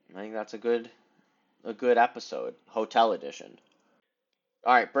think that's a good episode, Hotel Edition.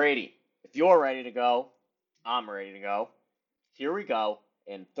 All right, Brady, if you're ready to go, I'm ready to go. Here we go.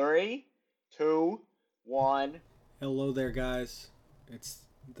 In three, two, one. Hello there, guys. It's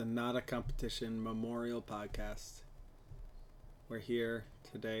the Not a Competition Memorial Podcast. We're here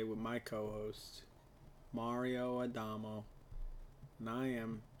today with my co-host, Mario Adamo, and I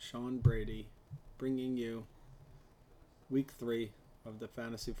am Sean Brady, bringing you Week 3 of the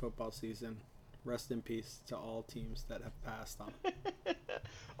fantasy football season. Rest in peace to all teams that have passed on.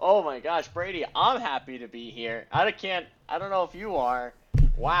 Oh my gosh, Brady, I'm happy to be here. I don't know if you are.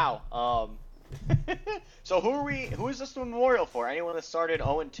 Wow. So who is this memorial for? Anyone that started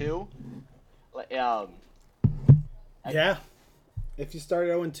 0-2? Yeah. If you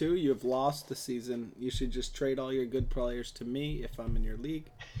started 0-2, you have lost the season. You should just trade all your good players to me if I'm in your league.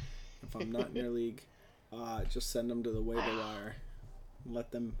 If I'm not in your league, just send them to the waiver wire.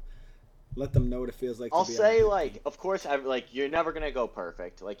 Let them know what it feels like. I'll to be say, on team. of course, you're never gonna go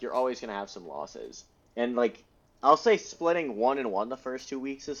perfect. Like, you're always gonna have some losses, and I'll say splitting 1-1 the first 2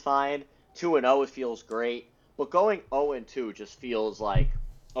 weeks is fine. 2-0 it feels great, but going 0-2 just feels like,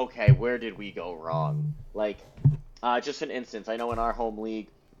 okay, where did we go wrong? Just an instance, I know in our home league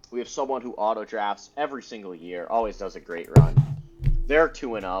we have someone who auto drafts every single year, always does a great run. They're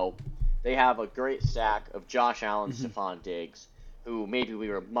 2-0. They have a great stack of Josh Allen, Stephon Diggs, who maybe we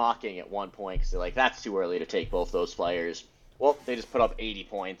were mocking at one point because they're like, that's too early to take both those players. Well, they just put up 80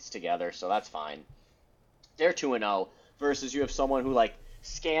 points together, so that's fine. They're 2-0 versus you have someone who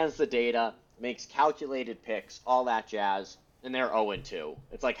scans the data, makes calculated picks, all that jazz, and they're 0-2.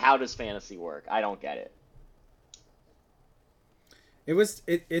 It's like, how does fantasy work? I don't get it.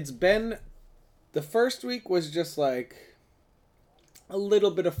 It's been, the first week was just like a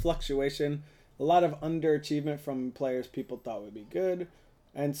little bit of fluctuation, a lot of underachievement from players people thought would be good,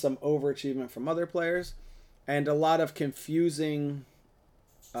 and some overachievement from other players, and a lot of confusing,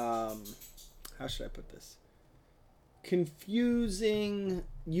 how should I put this? Confusing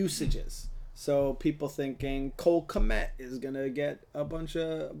usages. So people thinking Cole Kmet is going to get a bunch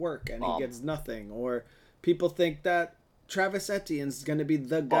of work and he gets nothing. Or people think that Travis Etienne's going to be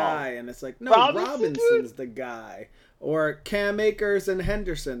the guy. And it's like, no, Robinson's the guy. Or Cam Akers and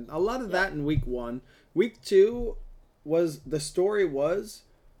Henderson. A lot of that in week 1. Week 2 the story was,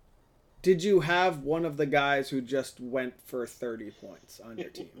 did you have one of the guys who just went for 30 points on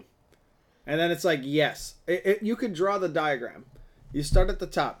your team? And then it's like, yes. You could draw the diagram. You start at the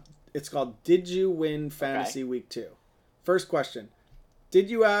top. It's called, Did You Win Fantasy Week 2? First question. Did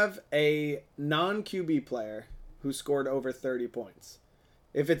you have a non-QB player who scored over 30 points?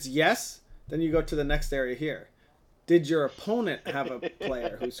 If it's yes, then you go to the next area here. Did your opponent have a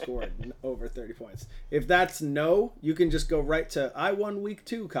player who scored over 30 points? If that's no, you can just go right to I won week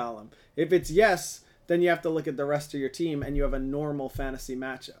 2 column. If it's yes, then you have to look at the rest of your team and you have a normal fantasy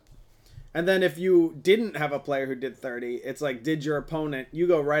matchup. And then if you didn't have a player who did 30, it's like, did your opponent, you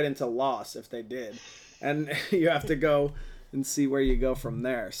go right into loss if they did. And you have to go and see where you go from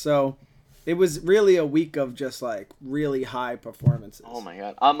there. So it was really a week of just really high performances. Oh my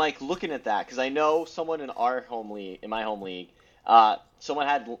God. I'm looking at that because I know someone in my home league, someone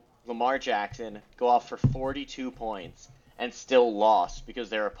had Lamar Jackson go off for 42 points and still lost because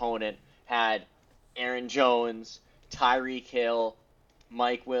their opponent had Aaron Jones, Tyreek Hill,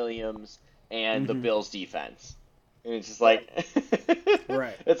 Mike Williams, and the Bills defense. And it's just like,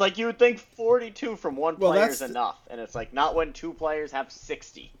 right. It's like you would think 42 from one player is enough. And it's like, not when two players have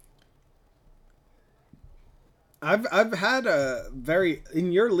 60. I've had a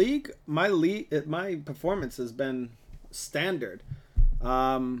in your league, my performance has been standard.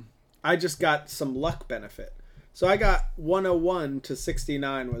 I just got some luck benefit. So I got 101 to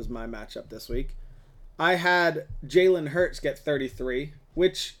 69 was my matchup this week. I had Jalen Hurts get 33,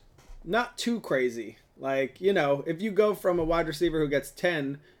 which not too crazy. If you go from a wide receiver who gets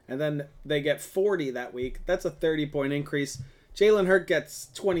 10 and then they get 40 that week, that's a 30-point increase. Jalen Hurts gets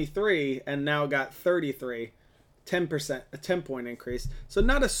 23 and now got 33, 10%, a 10-point increase. So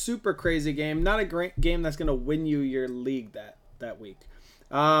not a super crazy game, not a great game that's going to win you your league that week.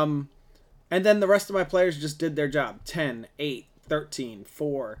 And then the rest of my players just did their job. 10, 8, 13,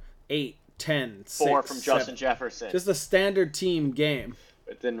 4, 8, 10, 6, 4 from Justin 7. Jefferson. Just a standard team game.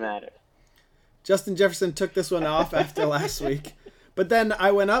 It didn't matter. Justin Jefferson took this one off after last week. But then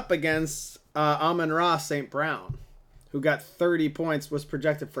I went up against Amon-Ra St. Brown, who got 30 points, was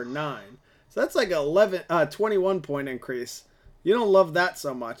projected for 9. So that's like 21-point increase. You don't love that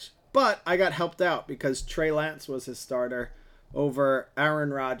so much. But I got helped out because Trey Lance was his starter over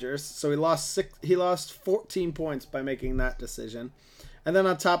Aaron Rodgers. So he lost 14 points by making that decision. And then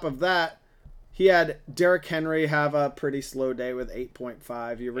on top of that, he had Derrick Henry have a pretty slow day with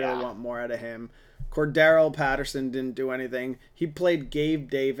 8.5. You really want more out of him. Cordero Patterson didn't do anything. He played Gabe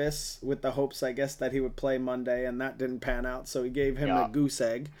Davis with the hopes, I guess, that he would play Monday, and that didn't pan out, so he gave him a goose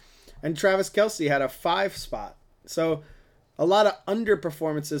egg. And Travis Kelce had a 5 spot. So a lot of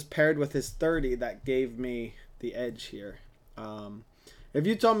underperformances paired with his 30 that gave me the edge here. If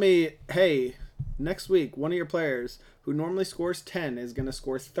you told me, hey, next week, one of your players who normally scores 10 is going to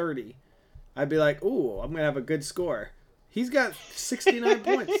score 30, I'd be like, ooh, I'm going to have a good score. He's got 69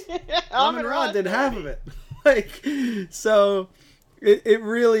 points. Amon-Ra did half of it. So it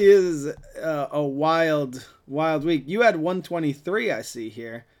really is a wild week. You had 123, I see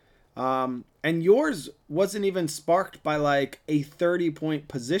here. And yours wasn't even sparked by like a 30-point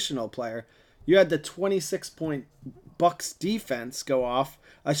positional player. You had the 26-point Bucks defense go off.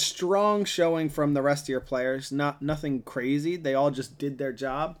 A strong showing from the rest of your players. Nothing crazy. They all just did their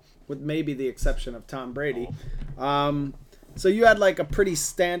job, with maybe the exception of Tom Brady. So you had like a pretty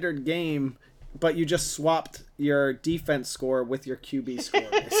standard game, but you just swapped your defense score with your QB score,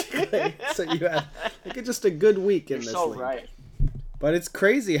 basically. So you had like just a good week in this league. Right. But it's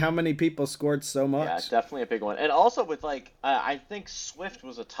crazy how many people scored so much. Yeah, definitely a big one. And also with like, I think Swift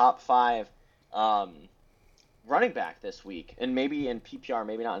was a top 5 running back this week, and maybe in PPR,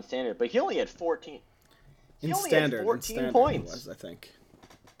 maybe not in standard, but he only had 14. In standard points. Was, I think.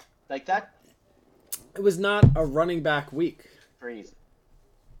 Like that. It was not a running back week. Crazy.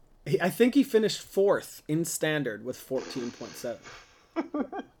 I think he finished 4th in standard with 14.7.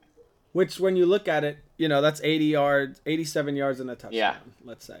 Which, when you look at it, that's 80 yards, 87 yards and a touchdown,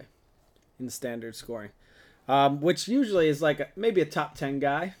 let's say, in standard scoring. Which usually is like maybe a top 10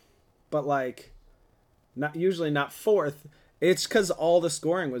 guy, but like not 4th. It's because all the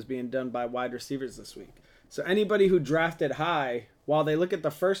scoring was being done by wide receivers this week. So anybody who drafted high, while they look at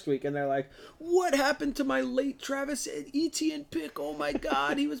the first week and they're like, what happened to my late Travis Etienne pick? Oh my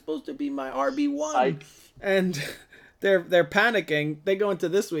God, he was supposed to be my RB1. And they're panicking. They go into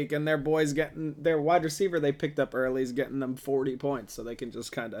this week and their wide receiver they picked up early is getting them 40 points, so they can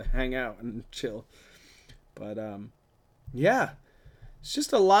just kind of hang out and chill. But it's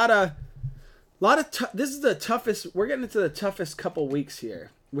just a lot of this is the toughest. We're getting into the toughest couple weeks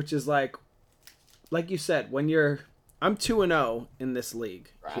here, which is like you said, when I'm 2-0 in this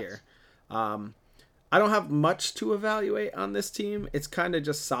league here. I don't have much to evaluate on this team. It's kind of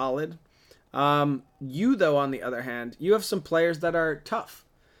just solid. You, though, on the other hand, you have some players that are tough.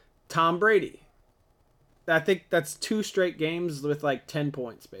 Tom Brady. I think that's 2 straight games with like 10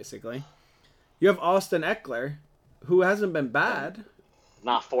 points, basically. You have Austin Eckler, who hasn't been bad.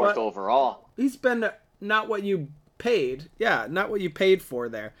 Not 4th overall. He's been not what you paid. Yeah, not what you paid for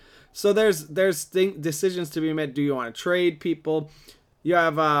there. So there's decisions to be made. Do you want to trade people? You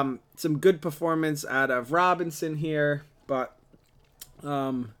have some good performance out of Robinson here, but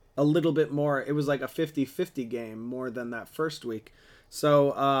a little bit more. It was like a 50-50 game more than that first week.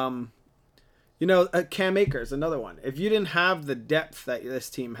 So, Cam Akers, another one. If you didn't have the depth that this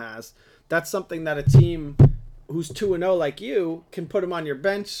team has, that's something that a team who's 2-0 like you can put him on your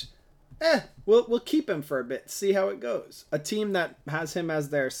bench. We'll keep him for a bit, see how it goes. A team that has him as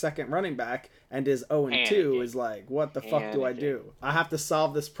their second running back and is 0-2 is like, what the fuck do I do? I have to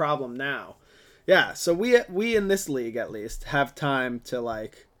solve this problem now. Yeah, so we in this league at least have time to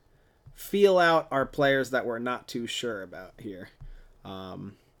like feel out our players that we're not too sure about here.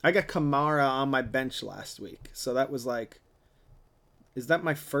 I got Kamara on my bench last week, so that was like, is that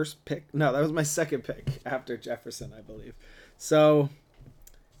my first pick? No, that was my second pick after Jefferson, I believe. So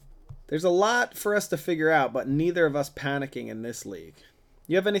there's a lot for us to figure out, but neither of us panicking in this league.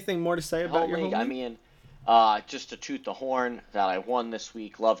 You have anything more to say about your home league? I mean, just to toot the horn that I won this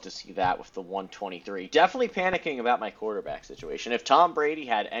week. Love to see that with the 123. Definitely panicking about my quarterback situation. If Tom Brady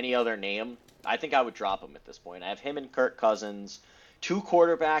had any other name, I think I would drop him at this point. I have him and Kirk Cousins, 2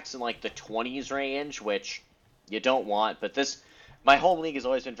 quarterbacks in like the 20s range, which you don't want. But my home league has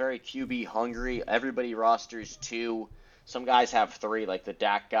always been very QB hungry. Everybody rosters 2. Some guys have 3, like the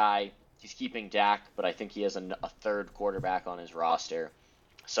Dak guy. He's keeping Dak, but I think he has a 3rd quarterback on his roster.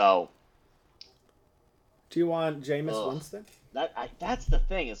 So, do you want Jameis Winston? That's the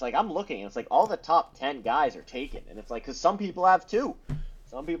thing. It's like I'm looking, and it's like all the top 10 guys are taken, and it's like because some people have 2,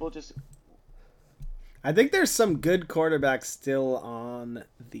 some people just. I think there's some good quarterbacks still on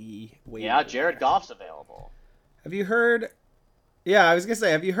the waiver. Yeah, Jared Goff's available. Have you heard? Yeah, I was gonna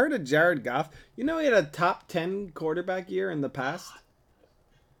say, have you heard of Jared Goff? He had a top 10 quarterback year in the past.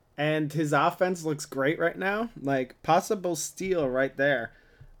 And his offense looks great right now. Like, possible steal right there.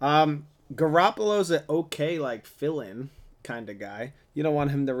 Garoppolo's an okay, like, fill-in. kind of guy. You don't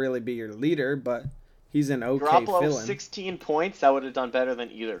want him to really be your leader, but he's an okay Garoppolo, fill-in. 16 points. That would have done better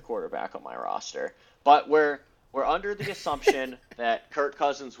than either quarterback on my roster. But we're under the assumption that Kirk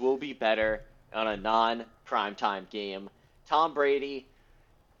Cousins will be better on a non-primetime game. Tom Brady,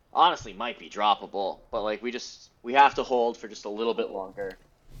 honestly, might be droppable, but like we have to hold for just a little bit longer.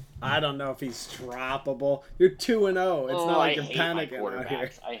 I don't know if he's droppable. You're 2-0. It's not like you're panicking out here.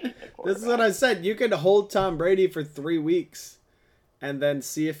 I hate the quarterbacks. This is what I said. You could hold Tom Brady for 3 weeks and then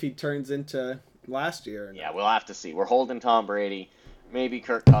see if he turns into last year. Or yeah, we'll have to see. We're holding Tom Brady. Maybe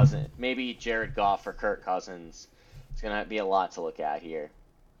Kirk Cousins. Maybe Jared Goff for Kirk Cousins. It's going to be a lot to look at here.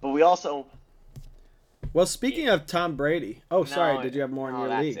 But we also... Well, speaking of Tom Brady... Oh, sorry. Did you have more in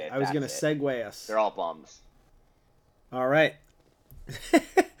your league? I was going to segue us. They're all bums. All right.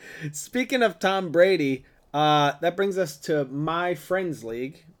 Speaking of Tom Brady, that brings us to my friends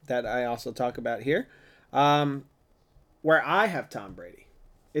league that I also talk about here, where I have Tom Brady.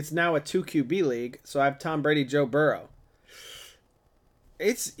 It's now a 2 QB league, so I have Tom Brady, Joe Burrow.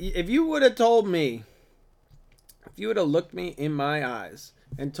 If you would have told me, if you would have looked me in my eyes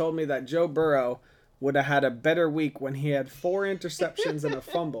and told me that Joe Burrow would have had a better week when he had 4 interceptions and a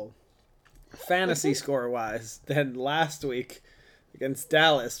fumble, fantasy score-wise, than last week against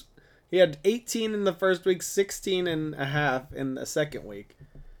Dallas. He had 18 in the first week, 16 and a half in the second week.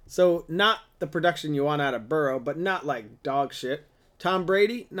 So not the production you want out of Burrow, but not like dog shit. Tom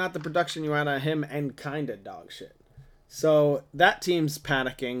Brady, not the production you want out of him, and kind of dog shit. So that team's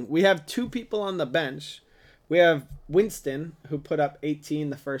panicking. We have 2 people on the bench. We have Winston, who put up 18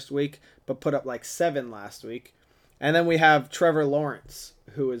 the first week, but put up like 7 last week. And then we have Trevor Lawrence,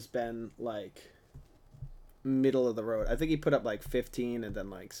 who has been like middle of the road. I think he put up like 15 and then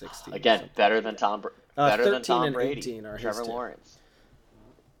like 16. Again, better than Tom Brady. 18 are Trevor Lawrence.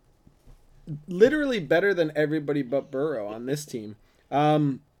 Literally better than everybody but Burrow on this team.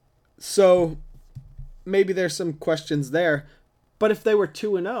 So maybe there's some questions there. But if they were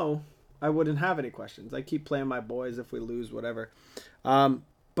 2-0, I wouldn't have any questions. I keep playing my boys if we lose, whatever.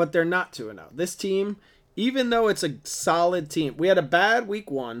 But they're not 2-0. This team, even though it's a solid team, we had a bad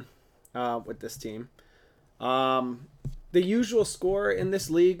week 1 with this team. The usual score in this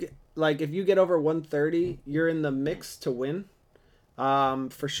league, like if you get over 130, you're in the mix to win,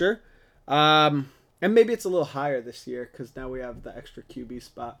 for sure. And maybe it's a little higher this year because now we have the extra QB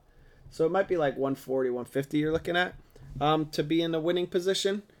spot. So it might be like 140, 150 you're looking at to be in a winning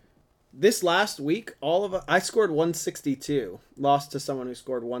position. This last week, I scored 162, lost to someone who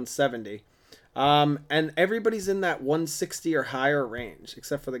scored 170. And everybody's in that 160 or higher range,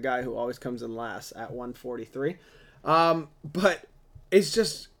 except for the guy who always comes in last at 143. But it's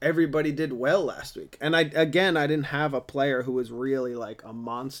just everybody did well last week. And I didn't have a player who was really like a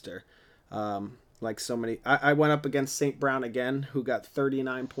monster. Like so many. I went up against St. Brown again, who got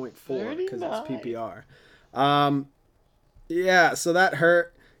 39.4 because it's PPR. Yeah, so that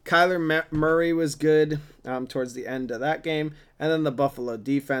hurt. Kyler Murray was good towards the end of that game. And then the Buffalo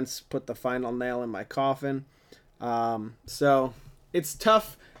defense put the final nail in my coffin. So it's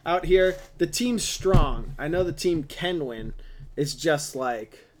tough out here. The team's strong. I know the team can win. It's just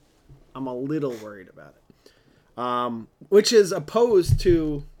like I'm a little worried about it. Which is opposed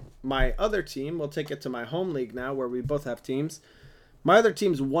to my other team. We'll take it to my home league now where we both have teams. My other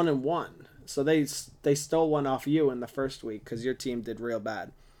team's 1-1. So they stole one off you in the first week because your team did real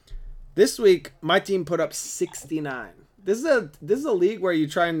bad. This week, my team put up 69. This is a league where you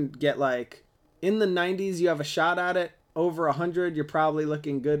try and get like in the 90s. You have a shot at it. Over 100, you're probably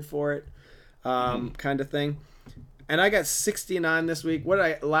looking good for it, kind of thing. And I got 69 this week.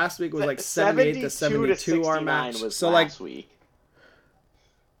 Last week was like 78 to 72 our match. Was so last week.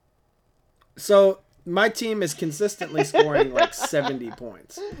 So my team is consistently scoring like 70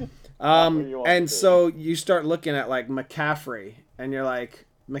 points. And so you start looking at like McCaffrey, and you're like,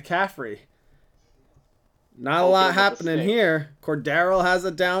 McCaffrey, not a lot happening here. Cordero has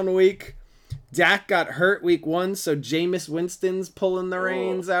a down week. Dak got hurt week 1, so Jameis Winston's pulling the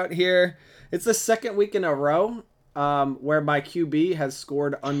reins out here. It's the second week in a row where my QB has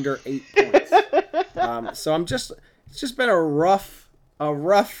scored under 8 points. So it's just been a rough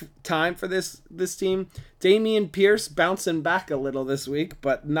time for this team. Damian Pierce bouncing back a little this week,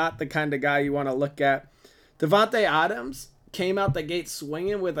 but not the kind of guy you want to look at. Devontae Adams came out the gate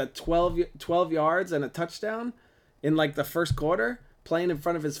swinging with a 12 yards and a touchdown in like the first quarter, playing in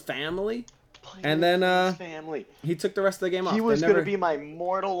front of his family. And then he took the rest of the game off. He was going to be my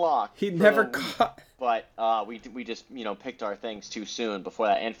mortal lock. He never caught. But we just picked our things too soon before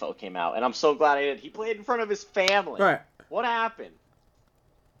that info came out, and I'm so glad I did. He played in front of his family. Right. What happened?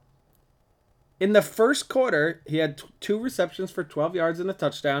 In the first quarter, he had 2 receptions for 12 yards and a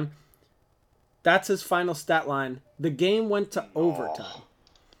touchdown. That's his final stat line. The game went to overtime.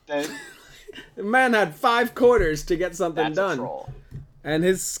 The man had 5 quarters to get something done. A troll. And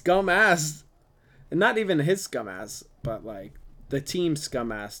his scum ass, and not even his scum ass, but like the team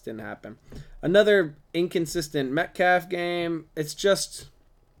scum ass didn't happen. Another inconsistent Metcalf game. It's just,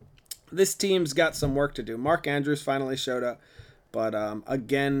 this team's got some work to do. Mark Andrews finally showed up. But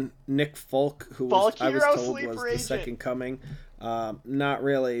again, Nick Folk, who I was told was the second coming, not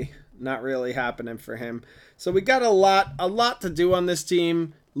really happening for him. So we got a lot to do on this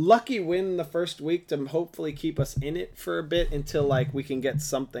team. Lucky win the first week to hopefully keep us in it for a bit until like we can get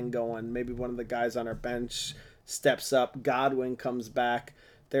something going. Maybe one of the guys on our bench steps up. Godwin comes back.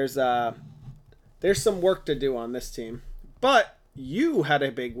 There's some work to do on this team. But you had a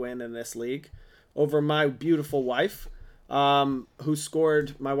big win in this league over my beautiful wife. Who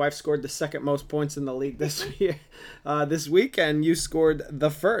scored? My wife scored the second most points in the league this year. This weekend, you scored the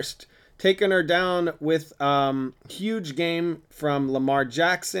first, taking her down with huge game from Lamar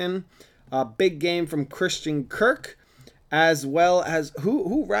Jackson, big game from Christian Kirk, as well as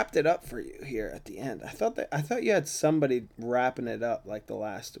who wrapped it up for you here at the end. I thought you had somebody wrapping it up like the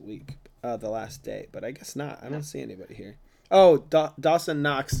last week, the last day, but I guess not. I don't see anybody here. Oh, Dawson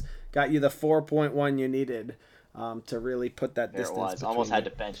Knox got you the 4.1 you needed. To really put that distance between you. Almost had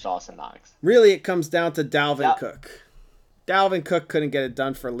to bench Dawson Knox. Really, it comes down to Dalvin Cook. Dalvin Cook couldn't get it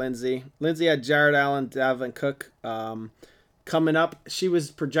done for Lindsay. Lindsay had Jared Allen, Dalvin Cook coming up. She was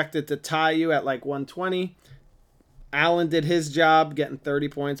projected to tie you at like 120. Allen did his job, getting 30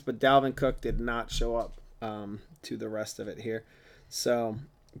 points, but Dalvin Cook did not show up to the rest of it here. So,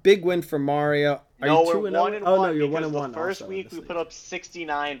 big win for Mario. Are you 2-0? Oh, no, you're 1-1. The first week we put up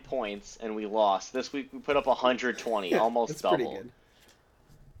 69 points and we lost. This week we put up 120, almost double. Pretty good.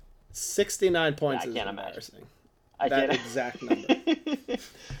 69 points is embarrassing. That exact number.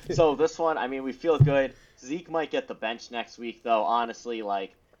 So this one, I mean, we feel good. Zeke might get the bench next week, though. Honestly,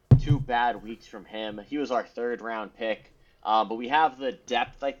 like 2 bad weeks from him. He was our 3rd round pick. But we have the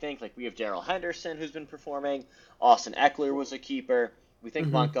depth, I think. Like we have Darrell Henderson, who's been performing. Austin Eckler was a keeper. We think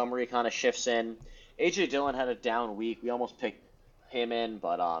Montgomery kind of shifts in. A.J. Dillon had a down week. We almost picked him in,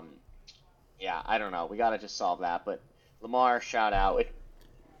 but yeah, I don't know. We got to just solve that. But Lamar, shout out.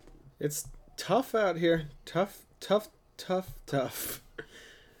 It's tough out here. Tough.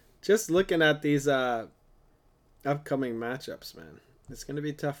 Just looking at these upcoming matchups, man. It's going to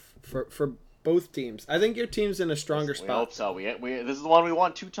be tough for both teams. I think your team's in a stronger spot. We hope so. We this is the one we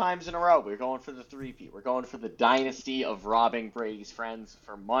won 2 times in a row. We're going for the 3-peat. We're going for the dynasty of robbing Brady's friends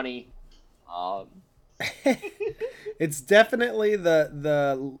for money. It's definitely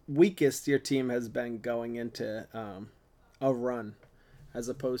the weakest your team has been going into a run, as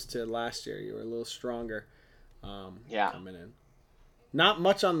opposed to last year. You were a little stronger. Coming in. Not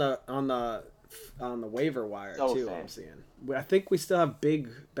much on the waiver wire too. I'm seeing. I think we still have big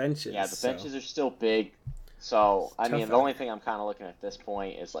benches. Yeah, the benches are still big. So I mean, the only thing I'm kind of looking at this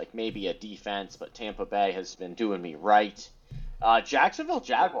point is like maybe a defense, but Tampa Bay has been doing me right. Jacksonville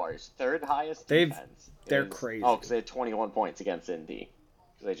Jaguars, 3rd highest defense. They're crazy. Oh, because they had 21 points against Indy.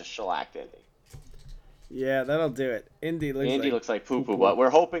 Because they just shellacked Indy. Yeah, that'll do it. Indy looks like poo-poo, but we're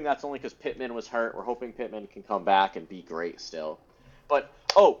hoping that's only because Pittman was hurt. We're hoping Pittman can come back and be great still. But,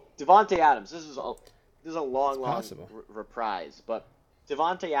 Devontae Adams. This is a long reprise. But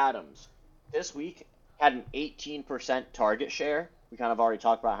Devontae Adams, this week, had an 18% target share. We kind of already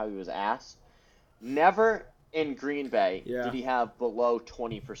talked about how he was ass. Never in Green Bay did he have below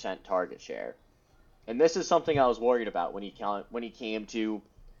 20% target share. And this is something I was worried about when he came to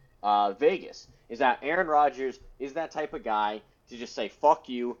Vegas, is that Aaron Rodgers is that type of guy to just say, fuck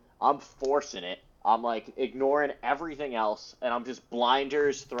you, I'm forcing it. I'm like ignoring everything else, and I'm just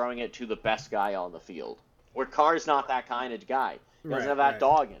blinders throwing it to the best guy on the field. Where Carr's not that kind of guy. He doesn't have that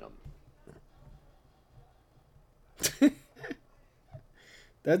dog in him.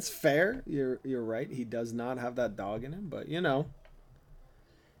 That's fair. You're right. He does not have that dog in him, but I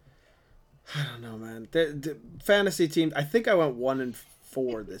don't know, man. The fantasy team. I think I went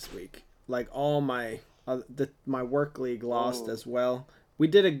 1-4 this week. Like all my work league lost as well. We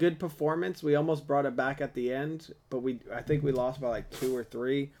did a good performance. We almost brought it back at the end, but I think we lost by like 2 or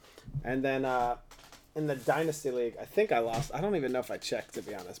 3. And then in the Dynasty League, I think I lost. I don't even know if I checked, to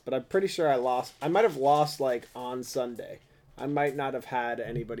be honest, but I'm pretty sure I lost. I might have lost like on Sunday. I might not have had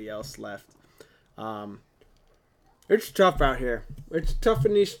anybody else left. It's tough out here. It's tough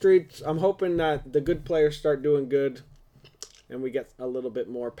in these streets. I'm hoping that the good players start doing good and we get a little bit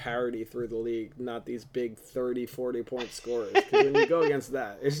more parity through the league, not these big 30, 40-point scorers. Because when you go against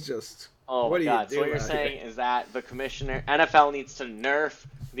that, it's just... Oh What my do you God! do So what you're out saying here? is that the commissioner, NFL needs to nerf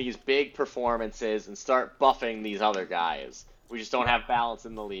these big performances and start buffing these other guys. We just don't have balance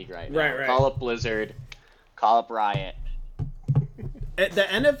in the league right Right, now. right. Call up Blizzard. Call up Riot. The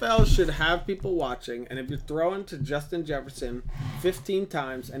NFL should have people watching, and if you're throwing to Justin Jefferson 15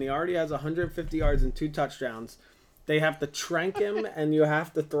 times and he already has 150 yards and 2 touchdowns, they have to trank him and you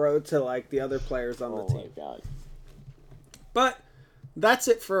have to throw to like the other players on the Oh my team. God. But that's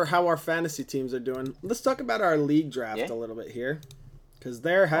it for how our fantasy teams are doing. Let's talk about our league draft Yeah. a little bit here, because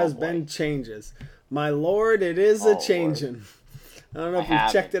there has boy. been changes. My lord, it is a Lord. changing. I don't know I if you've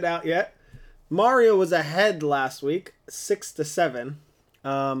checked haven't. it out yet. Mario was ahead last week, 6-7.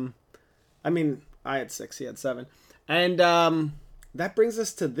 I mean, I had 6, he had 7, and that brings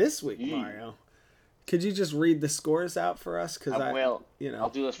us to this week, Yee. Mario. Could you just read the scores out for us? Because I will. you know, I'll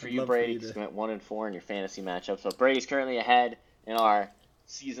do this for I'd you, love Brady, you because to- you went 1-4 in your fantasy matchup. So Brady's currently ahead in our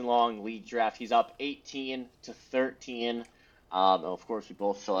season-long league draft. He's up 18-13. And of course, we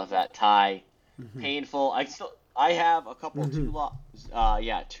both still have that tie. Painful. I have a couple two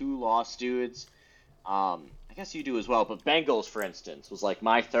lost dudes. I guess you do as well. But Bengals, for instance, was like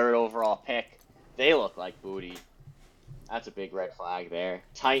my 3rd overall pick. They look like booty. That's a big red flag there.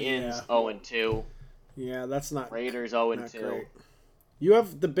 Titans Yeah. 0-2. Yeah, that's not Raiders not 0-2. great. You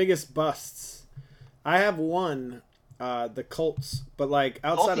have the biggest busts. I have one, the Colts, but like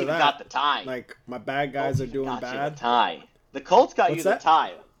outside Colts of even that, got the tie. like my bad guys Colts are even doing got you bad. the tie. The Colts got What's you the that?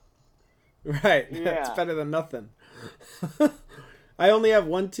 tie. Right, Yeah. it's better than nothing. I only have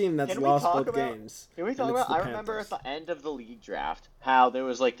one team that's Can we lost talk both about- games. Can we and talk it's about? the I remember Panthers. at the end of the league draft how there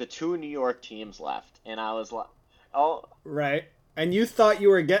was like the 2 New York teams left, and I was like, "Oh, Right, and you thought you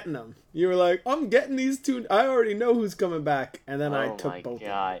were getting them. You were like, "I'm getting these 2. I already know who's coming back," and then I oh took my both. Of them.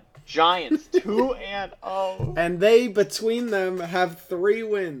 God, Giants 2-0." And they between them have 3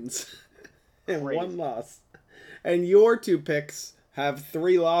 wins and Crazy. 1 loss, and your 2 picks have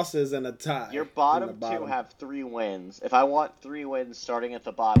 3 losses and a tie. Your in the bottom 2 have 3 wins. If I want 3 wins starting at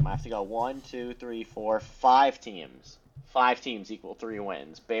the bottom, I have to go 1, 2, 3, 4, 5 teams. 5 teams equal 3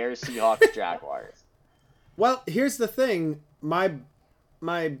 wins. Bears, Seahawks, Jaguars. Well, here's the thing. My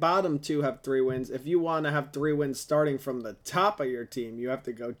bottom 2 have 3 wins. If you want to have 3 wins starting from the top of your team, you have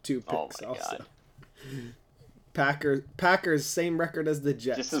to go 2 Oh picks my also. God. Packers same record as the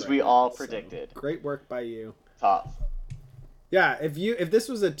Jets. Just as right we now, all so predicted. great work by you. Tough. Yeah, if this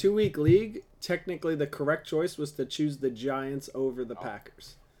was a 2-week league, technically the correct choice was to choose the Giants over the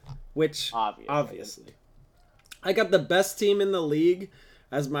Packers. Which obviously. I got the best team in the league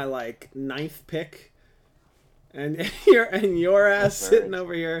as my like 9th pick. And your ass sitting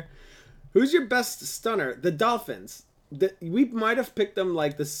over here. Who's your best stunner? The Dolphins. We might have picked them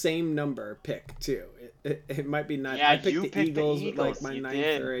like the same number pick too. It might be 9. Yeah, I picked you the picked Eagles the with Eagles. like my You 9th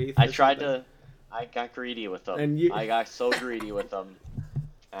did. or 8th. I or tried something. I got greedy with them. And you- I got so greedy with them.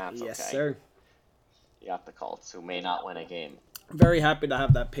 That's Yes, okay. sir. You got the Colts, who may not win a game. Very happy to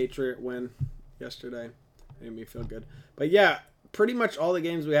have that Patriot win yesterday. Made me feel good. But yeah, pretty much all the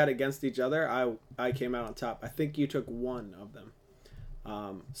games we had against each other, I came out on top. I think you took 1 of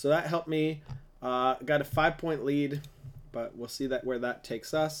them. So that helped me. Got a 5-point lead, but we'll see where that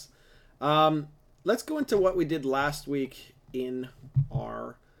takes us. Let's go into what we did last week in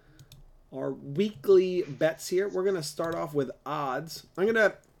our weekly bets here. We're going to start off with odds.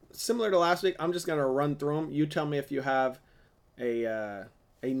 Similar to last week, I'm just going to run through them. You tell me if you have a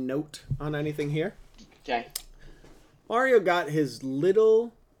note on anything here. Okay. Mario got his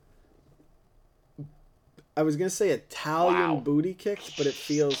little, I was going to say Italian Wow. booty kicked, but it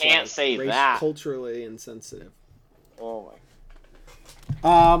feels Can't like say that. culturally insensitive. Oh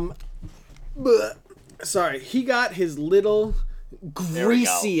my. Sorry, he got his little There we go. greasy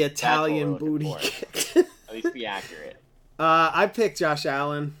That's what we're Italian looking booty for. kick. At least be accurate. I picked Josh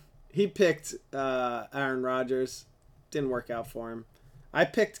Allen. He picked Aaron Rodgers. Didn't work out for him. I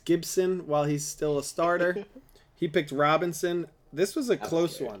picked Gibson while he's still a starter. He picked Robinson. This was a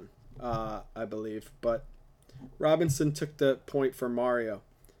close one, I believe, but Robinson took the point for Mario.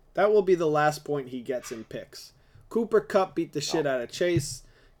 That will be the last point he gets in picks. Cooper Kupp beat the shit out of Chase.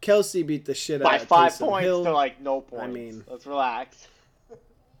 Kelsey beat the shit By out of 5 Taysom points Hill. to like no points. I mean- let's relax.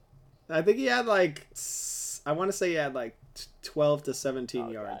 I think he had like, I want to say he had like 12 to 17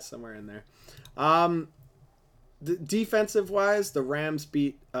 Oh, yards, God. somewhere in there. Defensive wise, the Rams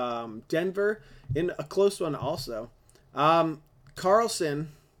beat Denver in a close one also.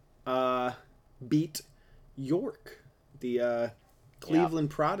 Carlson beat York, the Cleveland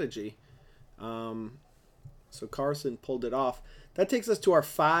Prodigy. So Carlson pulled it off. That takes us to our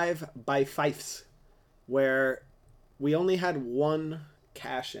 5 by 5s, where we only had one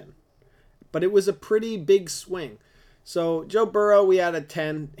cash in. but it was a pretty big swing. So Joe Burrow, we had a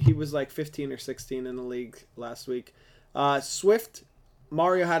 10. He was like 15 or 16 in the league last week. Swift,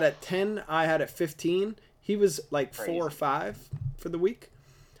 Mario had at 10. I had at 15. He was like Crazy. 4 or 5 for the week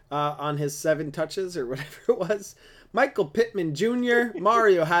on his 7 touches or whatever it was. Michael Pittman Jr.,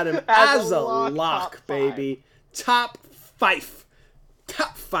 Mario had him as a lock, baby. Top 5.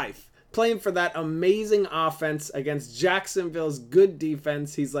 Top 5. Playing for that amazing offense against Jacksonville's good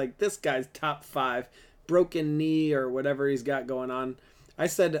defense. He's like, this guy's top 5. Broken knee or whatever he's got going on. I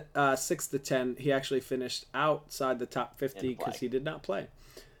said 6 to 10. He actually finished outside the top 50 because he did not play.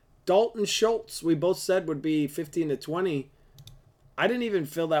 Dalton Schultz, we both said would be 15 to 20. I didn't even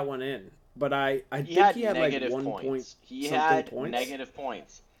fill that one in, but I think he had like 1 point. He had negative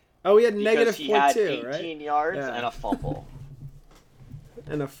points. Oh, he had negative he point had too, 18 right? yards and a fumble.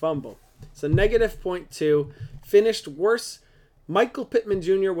 And a fumble. So negative 0.2. Finished worse. Michael Pittman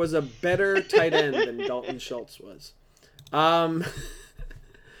Jr. was a better tight end than Dalton Schultz was.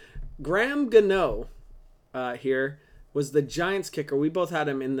 Graham Gano here was the Giants kicker. We both had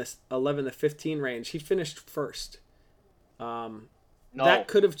him in this 11 to 15 range. He finished first. No, that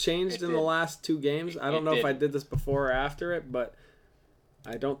could have changed in the last 2 games. I don't know if I didn't. did this before or after it, but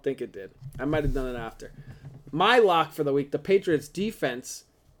I don't think it did. I might have done it after. My lock for the week, the Patriots defense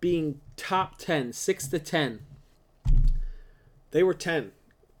being top 10, 6 to 10. They were 10.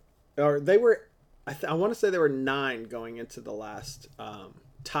 Or they were, I want to say they were 9 going into the last,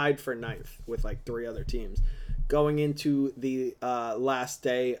 tied for 9th with like 3 other teams. Going into the last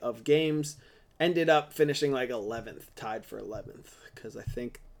day of games, ended up finishing like 11th, tied for 11th. Because I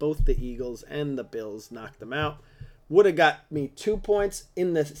think both the Eagles and the Bills knocked them out. Would have got me 2 points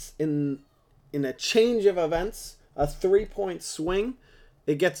in this in a change of events, a 3-point swing.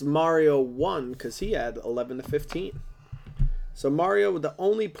 It gets Mario 1 because he had 11 to 15. So Mario with the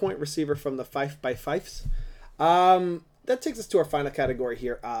only point receiver from the 5x5s. That takes us to our final category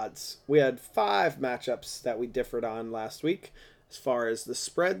here, odds. We had 5 matchups that we differed on last week as far as the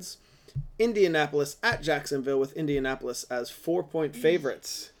spreads. Indianapolis at Jacksonville with Indianapolis as 4-point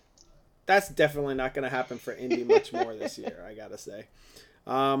favorites. That's definitely not going to happen for Indy much more this year, I got to say.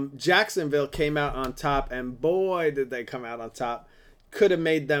 Jacksonville came out on top, and boy, did they come out on top. Could have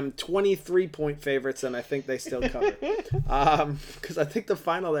made them 23-point favorites, and I think they still cover. Because I think the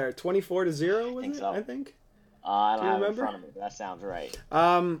final there, 24 to 0, was it? So. I think. I don't have it in front of me, but that sounds right.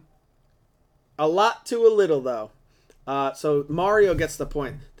 A lot to a little, though. So Mario gets the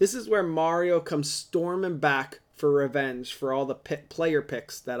point. This is where Mario comes storming back for revenge for all the player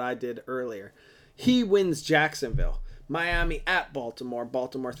picks that I did earlier. He wins Jacksonville. Miami at Baltimore.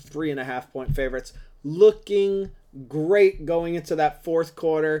 Baltimore 3.5-point favorites. Looking great going into that 4th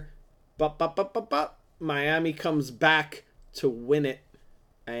quarter. But Miami comes back to win it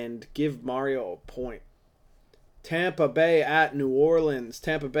and give Mario a point. Tampa Bay at New Orleans.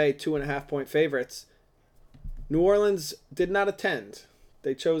 Tampa Bay 2.5-point favorites. New Orleans did not attend.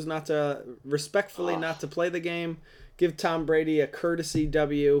 They chose not to play the game. Give Tom Brady a courtesy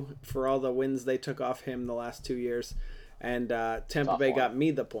W for all the wins they took off him the last 2 years. And Tampa Bay got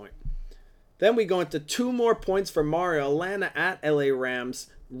me the point. Then we go into 2 more points for Mario. Atlanta at LA Rams.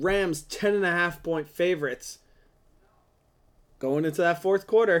 Rams 10.5-point favorites. Going into that 4th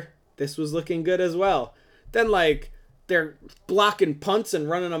quarter, this was looking good as well. Then they're blocking punts and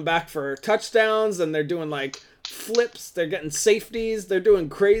running them back for touchdowns, and they're doing flips. They're getting safeties. They're doing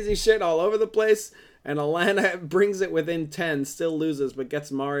crazy shit all over the place. And Atlanta brings it within 10, still loses, but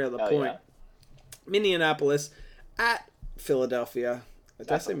gets Mario the point. Yeah. Minneapolis at Philadelphia.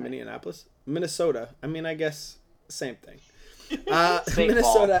 Did I say Minneapolis? Minnesota. I mean, I guess same thing.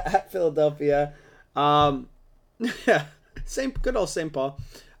 Minnesota at Philadelphia. Yeah, good old St. Paul.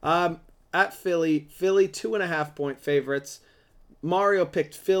 At Philly. Philly 2.5-point favorites. Mario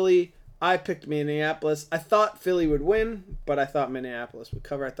picked Philly. I picked Minneapolis. I thought Philly would win, but I thought Minneapolis would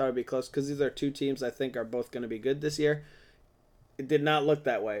cover. I thought it would be close because these are 2 teams I think are both going to be good this year. It did not look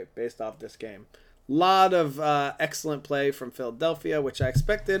that way based off this game. Lot of excellent play from Philadelphia, which I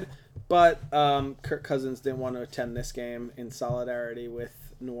expected, but Kirk Cousins didn't want to attend this game in solidarity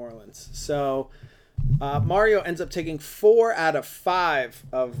with New Orleans. So Mario ends up taking 4 out of 5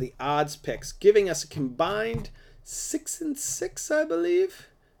 of the odds picks, giving us a combined 6-6, I believe.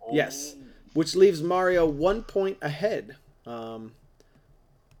 Yes, which leaves Mario 1 point ahead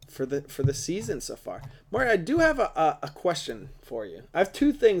for the season so far. Mario, I do have a question for you. I have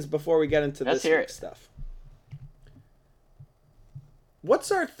 2 things before we get into this week's stuff.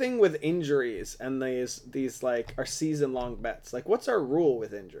 What's our thing with injuries and these our season-long bets? What's our rule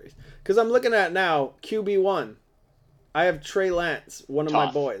with injuries? Because I'm looking at now, QB1. I have Trey Lance, one of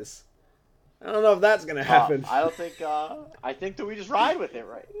my boys. I don't know if that's gonna happen. I don't think. I think that we just ride with it,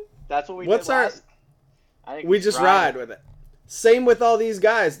 right? That's what we did last. I think we just ride with it. Same with all these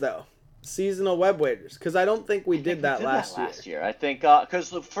guys, though. Seasonal web wagers, because I don't think we did that last year. I think because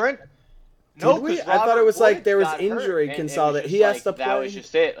for no, did we? I thought it was like there was injury consolidate. He has to play. That was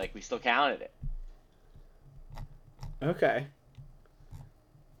just it. Like we still counted it. Okay.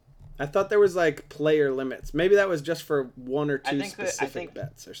 I thought there was like player limits. Maybe that was just for one or two specific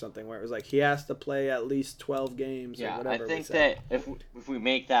bets or something, where it was like he has to play at least 12 games or whatever. I think that if we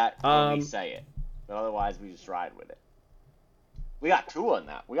make that, we say it, but otherwise we just ride with it. We got 2 on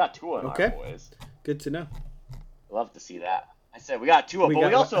that. We got 2 on our boys. Good to know. Love to see that. I said we got 2 on, but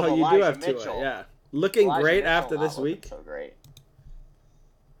we also have Elijah Mitchell. Yeah, looking great after this week. So great.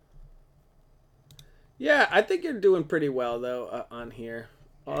 Yeah, I think you're doing pretty well though on here.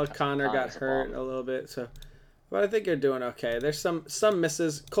 Connor got hurt a little bit, but I think you're doing okay. There's some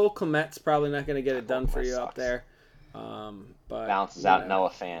misses. Cole Kmet's probably not going to get it done for you up there. But bounces out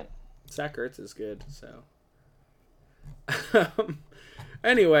Noah Fant. Zach Ertz is good, so.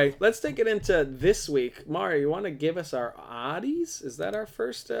 Anyway, let's take it into this week. Mario, you want to give us our oddies? Is that our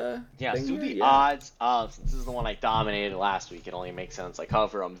first let's do the odds. Since this is the one I dominated last week, it only makes sense I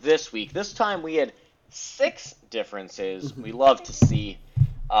cover them this week. This time we had 6 differences we love to see.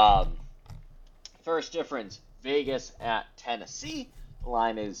 First difference, Vegas at Tennessee. The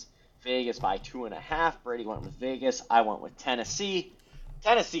line is Vegas by 2.5. Brady went with Vegas. I went with Tennessee.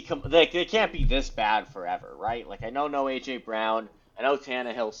 Tennessee, they can't be this bad forever, right? Like, I know no A.J. Brown. I know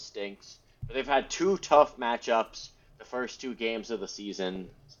Tannehill stinks. But they've had 2 tough matchups the first 2 games of the season.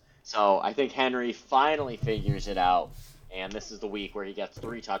 So I think Henry finally figures it out. And this is the week where he gets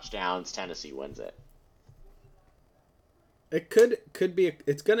 3 touchdowns. Tennessee wins it. It could be.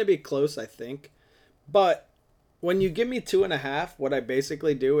 It's going to be close, I think. But when you give me 2.5, what I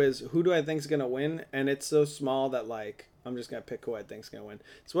basically do is who do I think is going to win? And it's so small that, like, I'm just going to pick who I think is going to win.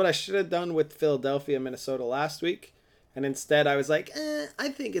 It's what I should have done with Philadelphia, Minnesota last week. And instead I was like, I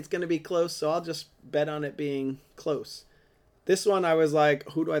think it's going to be close, so I'll just bet on it being close. This one I was like,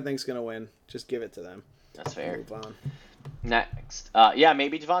 who do I think is going to win? Just give it to them. That's fair. Move on. Next.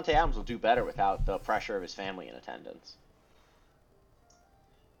 Maybe Devontae Adams will do better without the pressure of his family in attendance.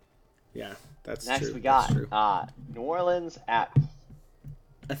 Yeah, that's Next true. Next we got New Orleans at...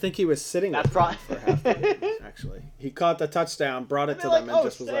 I think he was sitting there for half the game, actually. He caught the touchdown, brought it to them, and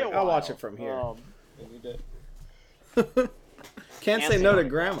just was like, I'll watch it from here. And he did. Can't say no to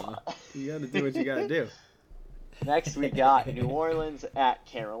grandma. You got to do what you got to do. Next we got New Orleans at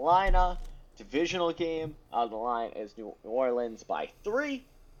Carolina. Divisional game. The line is New Orleans by 3.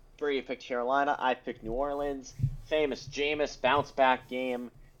 Brady picked Carolina. I picked New Orleans. Famous Jameis bounce back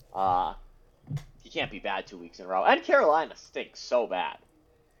game. He can't be bad 2 weeks in a row. And Carolina stinks so bad.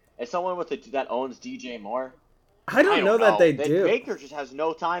 As someone that owns DJ Moore, I don't know that they do. Baker just has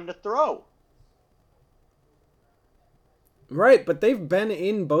no time to throw. Right, but they've been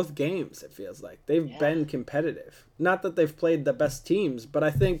in both games, it feels like. They've been competitive. Not that they've played the best teams, but I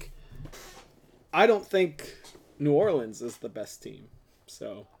don't think New Orleans is the best team.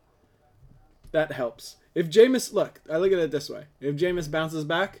 So that helps. If Jameis, I look at it this way. If Jameis bounces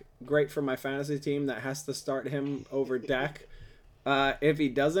back, great for my fantasy team that has to start him over Dak. If he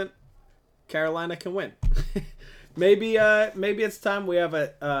doesn't, Carolina can win. Maybe it's time we have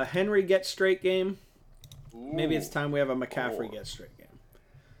a Henry get straight game. Ooh. Maybe it's time we have a McCaffrey get straight game.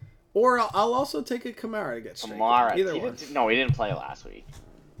 Or I'll also take a Kamara to get straight game. Either one. No, he didn't play last week.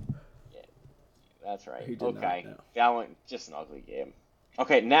 Yeah, that's right. He did okay. Not, no. That one, just an ugly game.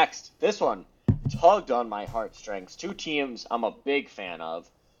 Okay, next. This one tugged on my heartstrings. 2 teams I'm a big fan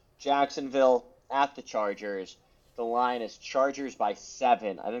of. Jacksonville at the Chargers. The line is Chargers by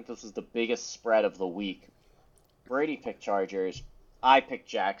 7. I think this is the biggest spread of the week. Brady picked Chargers. I picked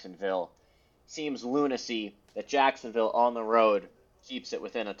Jacksonville. Seems lunacy that Jacksonville on the road keeps it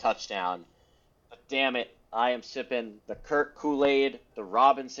within a touchdown. But damn it, I am sipping the Kirk Kool-Aid, the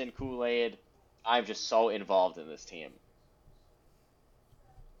Robinson Kool-Aid. I'm just so involved in this team.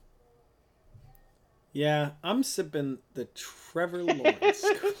 Yeah, I'm sipping the Trevor Lawrence.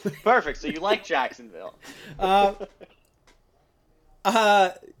 Perfect. So you like Jacksonville? No,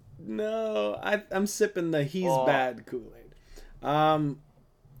 I'm sipping the he's bad Kool-Aid.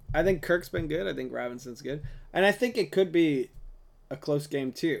 I think Kirk's been good. I think Robinson's good, and I think it could be a close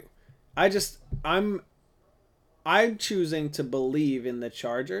game too. I'm choosing to believe in the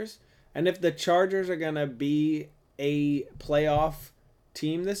Chargers, and if the Chargers are gonna be a playoff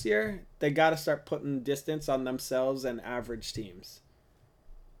team this year, they got to start putting distance on themselves and average teams.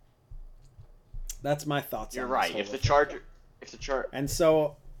 That's my thoughts. You're right. If the Charger, and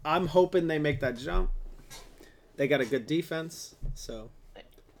so I'm hoping they make that jump. They got a good defense, so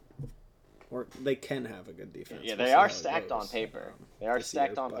or they can have a good defense. Yeah, they are stacked on paper. They are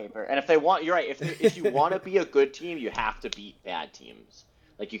stacked on paper. And if they want, you're right. If you want to be a good team, you have to beat bad teams.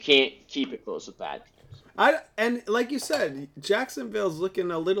 Like you can't keep it close with bad teams. And like you said, Jacksonville's looking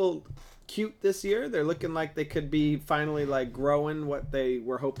a little cute this year. They're looking like they could be finally like growing what they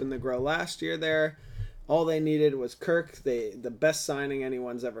were hoping to grow last year there. All they needed was Kirk, the best signing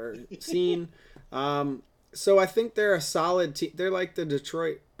anyone's ever seen. So I think they're a solid team. They're like the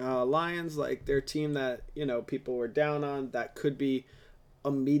Detroit Lions, like their team that, people were down on that could be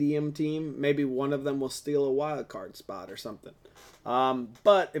a medium team. Maybe one of them will steal a wild card spot or something.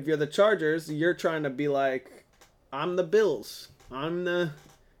 But if you're the Chargers, you're trying to be like, I'm the Bills. I'm the,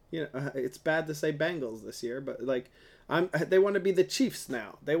 it's bad to say Bengals this year, but like they want to be the Chiefs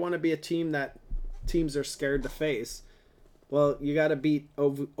now. They want to be a team that teams are scared to face. Well, you got to beat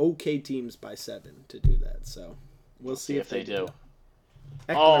okay teams by 7 to do that. So we'll see if they do.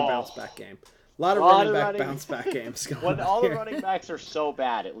 Eckler bounce back game. A lot of running back bounce back games going on. When all the running backs are so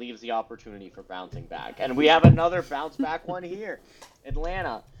bad, it leaves the opportunity for bouncing back. And we have another bounce back one here.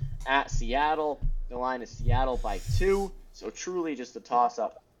 Atlanta at Seattle. The line is Seattle by 2. So truly just a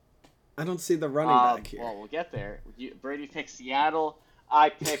toss-up. I don't see the running back here. Well, we'll get there. Brady picked Seattle. I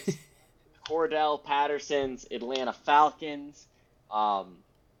picked Cordell Patterson's Atlanta Falcons.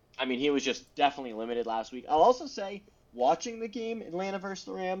 He was just definitely limited last week. I'll also say, watching the game, Atlanta versus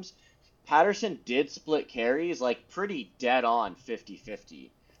the Rams, Patterson did split carries, like, pretty dead on 50-50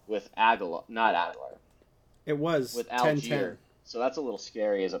 with not Aguilar. It was with Algier. So that's a little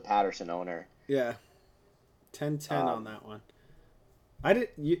scary as a Patterson owner. Yeah. 10-10 on that one. In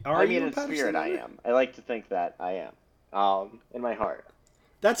spirit, I am. I like to think that I am. In my heart.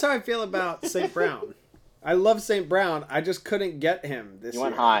 That's how I feel about St. Brown. I love St. Brown. I just couldn't get him this year. You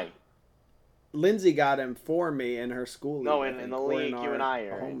went high. Lindsay got him for me in her school league. No, in the league you and I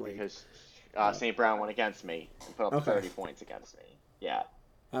are in because St. Brown went against me and put up 30 points against me. Yeah.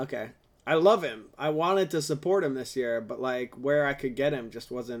 Okay. I love him. I wanted to support him this year, but like where I could get him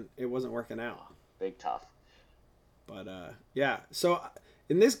just wasn't working out. Big tough. But yeah. So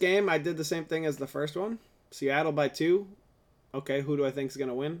in this game, I did the same thing as the first one. Seattle by 2. Okay, who do I think is going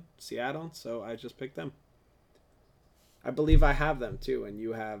to win? Seattle, so I just picked them. I believe I have them too, and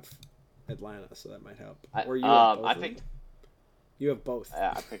you have Atlanta, so that might help. Or you have both. You have both.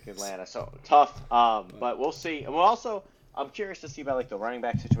 Yeah, I picked Atlanta, so tough. But we'll see. And I'm curious to see about like the running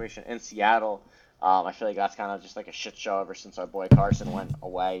back situation in Seattle. I feel like that's kind of just like a shit show ever since our boy Carson went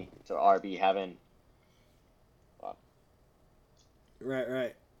away to RB heaven.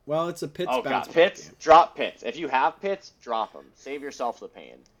 Right. Well, it's a Pitts bounce back Pitts, game. Drop Pitts. If you have Pitts, drop him. Save yourself the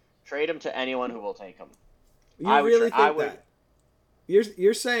pain. Trade him to anyone who will take him. You really think that?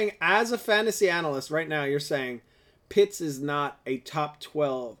 You're saying, as a fantasy analyst right now, you're saying Pitts is not a top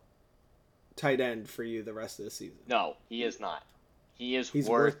 12 tight end for you the rest of the season? No, he is not. He's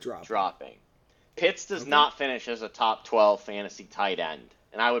worth dropping. Pitts does not finish as a top 12 fantasy tight end,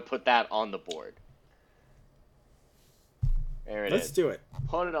 and I would put that on the board. There it is. Let's do it.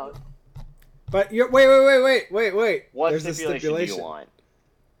 Put it on. But you're wait. What There's stipulation do you want?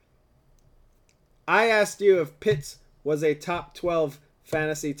 I asked you if Pitts was a top 12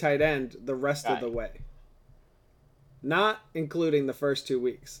 fantasy tight end the rest of the way. Not including the first 2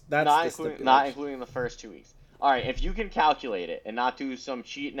 weeks. That's not including the first 2 weeks. All right, if you can calculate it and not do some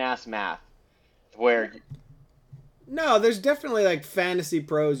cheating ass math where No, there's definitely like fantasy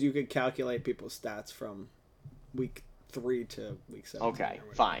pros you could calculate people's stats from week 3 to week 17. Okay,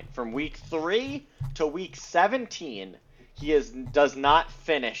 fine. From week 3 to week 17, he does not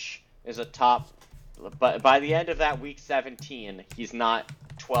finish as a top. But by the end of that week 17, he's not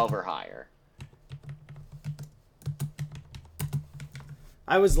 12 or higher.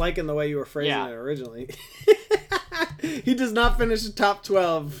 I was liking the way you were phrasing it originally. He does not finish the top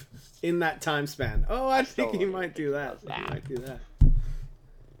 12 in that time span. Oh, I think he might do that.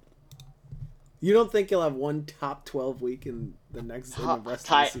 You don't think he'll have one top 12 week in the rest of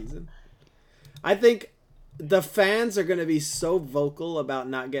the season? I think the fans are going to be so vocal about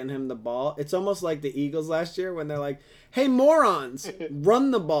not getting him the ball. It's almost like the Eagles last year when they're like, hey, morons,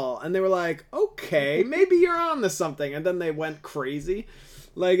 run the ball. And they were like, okay, maybe you're on to something. And then they went crazy.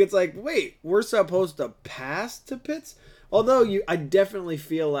 Like, it's like, wait, we're supposed to pass to Pitts? Although I definitely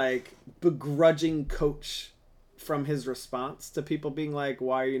feel like begrudging coach from his response to people being like,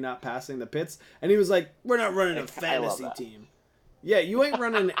 why are you not passing the Pitts? And he was like, we're not running a fantasy team. Yeah, you ain't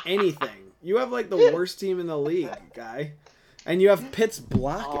running anything. You have like the worst team in the league, guy. And you have Pitts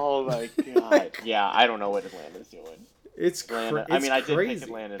blocking. Oh my god. Yeah, I don't know what Atlanta's doing. It's Atlanta. I I did pick crazy.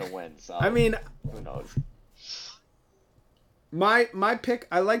 Atlanta to win, so I mean, who knows? my pick.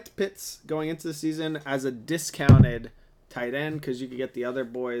 I liked Pitts going into the season as a discounted tight end because you could get the other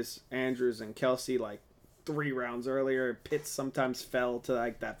boys, Andrews and Kelsey, like 3 rounds earlier. Pitts sometimes fell to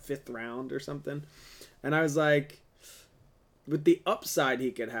like that 5th round or something, and I was like, with the upside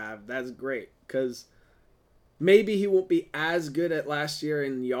he could have, that's great because maybe he won't be as good at last year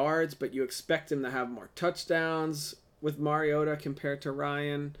in yards, but you expect him to have more touchdowns with Mariota compared to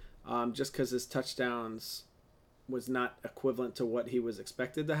Ryan, just because his touchdowns was not equivalent to what he was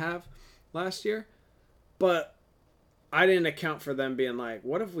expected to have last year. But I didn't account for them being like,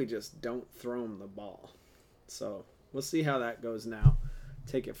 what if we just don't throw him the ball? So we'll see how that goes now.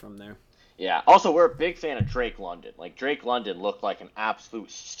 Take it from there. Yeah. Also, we're a big fan of Drake London. Like, Drake London looked like an absolute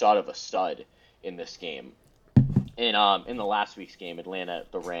stud of a stud in this game. In the last week's game, Atlanta,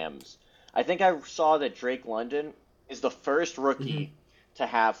 the Rams. I think I saw that Drake London is the first rookie to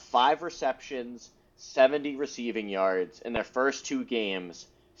have 5 receptions, 70 receiving yards in their first 2 games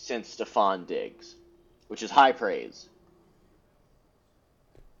since Stephon Diggs, which is high praise.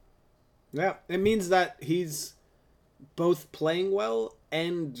 Yeah, it means that he's both playing well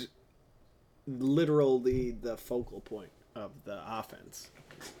and literally the focal point of the offense,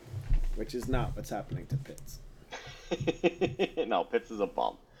 which is not what's happening to Pitts. No, Pitts is a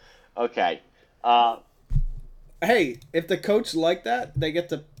bum. Okay. Hey, if the coach liked that, they get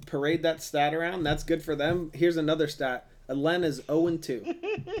to parade that stat around. That's good for them. Here's another stat. Atlanta's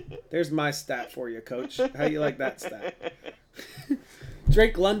 0-2. There's my stat for you, coach. How you like that stat?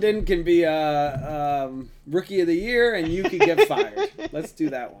 Drake London can be rookie of the year, and you can get fired. Let's do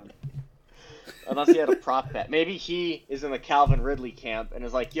that one. Unless he had a prop bet. Maybe he is in the Calvin Ridley camp and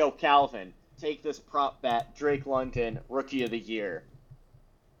is like, yo, Calvin, take this prop bet, Drake London, rookie of the year.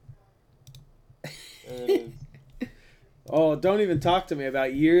 Oh, don't even talk to me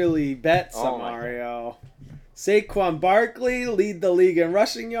about yearly bets, Mario. Saquon Barkley lead the league in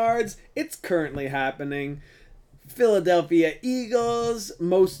rushing yards. It's currently happening. Philadelphia Eagles,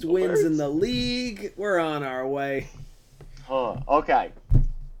 most wins in the league. We're on our way. Okay.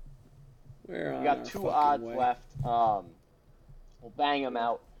 We got 2 odds left. We'll bang them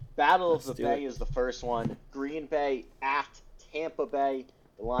out. Battle of the Bay is the first one. Green Bay at Tampa Bay.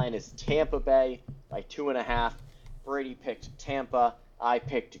 The line is Tampa Bay by 2.5. Brady picked Tampa. I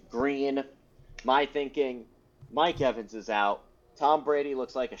picked Green. My thinking, Mike Evans is out. Tom Brady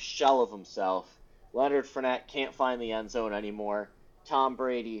looks like a shell of himself. Leonard Fournette can't find the end zone anymore. Tom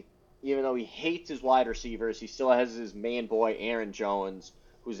Brady, even though he hates his wide receivers, he still has his main boy, Aaron Jones,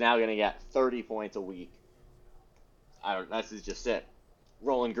 who's now going to get 30 points a week. This is just it.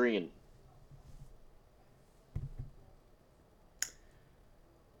 Rolling Green.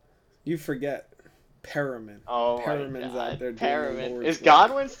 You forget Perriman. Oh, Perriman's out there doing Perriman. the Is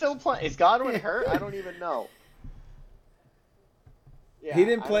Godwin still playing? Is Godwin hurt? I don't even know. Yeah, he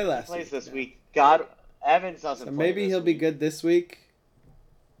didn't play last week. He plays this week. Evans doesn't play maybe he'll be good this week.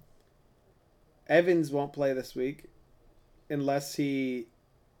 Evans won't play this week unless he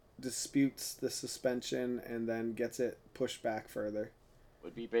disputes the suspension and then gets it pushed back further.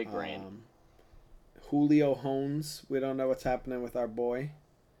 Would be big brain. Julio Jones, we don't know what's happening with our boy.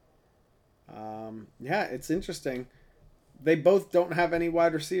 Yeah, it's interesting. They both don't have any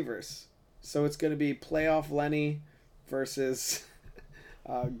wide receivers. So it's going to be playoff Lenny versus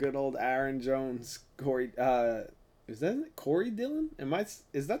good old Aaron Jones. Corey, is that Corey Dillon?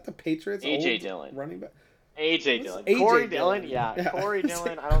 Is that the Patriots' A.J. old Dillon. running back? A.J. Dillon. A.J. Corey Dillon. Dillon, yeah. Corey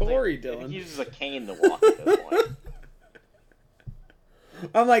Dillon, I Dillon. think he uses a cane to walk at this point.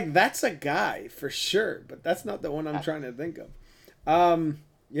 I'm like, that's a guy for sure, but that's not the one I'm trying to think of.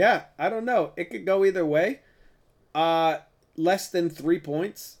 Yeah, I don't know. It could go either way. Less than 3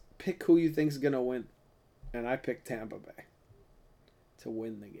 points. Pick who you think's gonna win, and I picked Tampa Bay to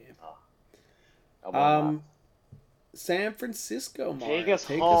win the game. San Francisco, Mario. Take us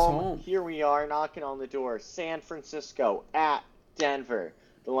home. Here we are knocking on the door. San Francisco at Denver.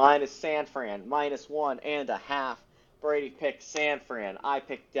 The line is San Fran minus 1.5. Brady picked San Fran. I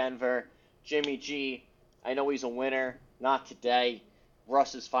picked Denver. Jimmy G, I know he's a winner. Not today.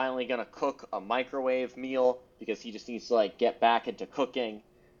 Russ is finally going to cook a microwave meal because he just needs to get back into cooking,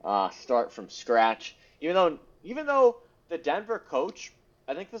 start from scratch. Even though the Denver coach,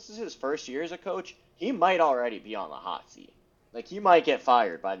 I think this is his first year as a coach, he might already be on the hot seat. He might get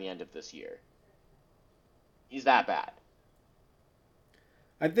fired by the end of this year. He's that bad.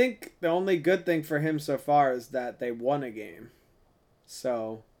 I think the only good thing for him so far is that they won a game.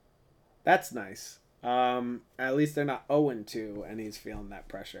 So, that's nice. At least they're not 0-2, and he's feeling that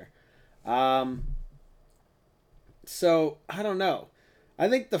pressure. So I don't know. I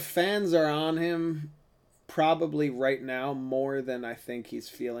think the fans are on him probably right now more than I think he's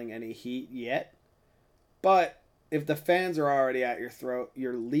feeling any heat yet. But if the fans are already at your throat,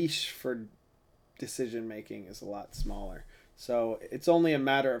 your leash for decision making is a lot smaller. So it's only a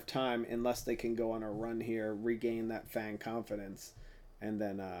matter of time unless they can go on a run here, regain that fan confidence, and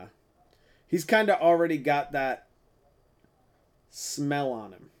then he's kind of already got that smell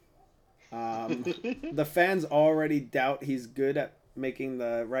on him. The fans already doubt he's good at making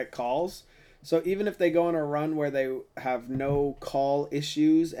the right calls. So even if they go on a run where they have no call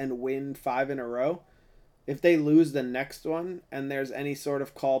issues and win 5 in a row, if they lose the next one and there's any sort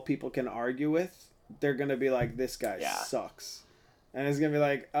of call people can argue with, they're going to be like, this guy sucks. And it's going to be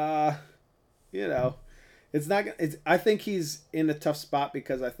like, it's not, I think he's in a tough spot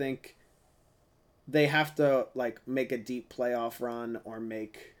because I think they have to like make a deep playoff run or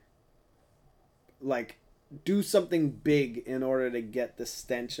do something big in order to get the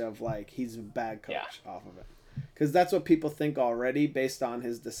stench of like he's a bad coach off of it. Because that's what people think already based on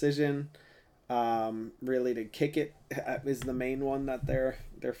his decision. Really to kick it is the main one that their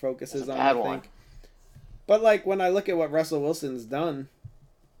focus is on, I think. But like when I look at what Russell Wilson's done,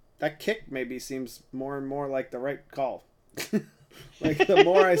 that kick maybe seems more and more like the right call. Like the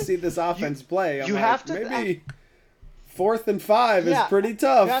more I see this offense play, I'm like, maybe 4th and 5 is pretty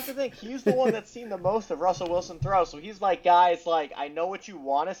tough. You have to think he's the one that's seen the most of Russell Wilson throw. So he's like, guys, like I know what you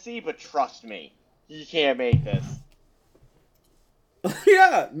want to see, but trust me, you can't make this.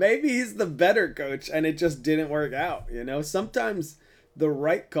 Yeah, maybe he's the better coach and it just didn't work out. Sometimes the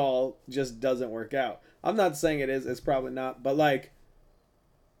right call just doesn't work out. I'm not saying it is. It's probably not. But like,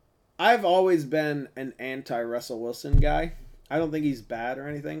 I've always been an anti-Russell Wilson guy. I don't think he's bad or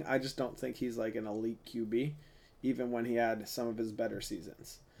anything. I just don't think he's like an elite QB, even when he had some of his better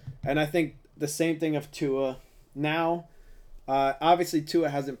seasons. And I think the same thing of Tua now. Obviously, Tua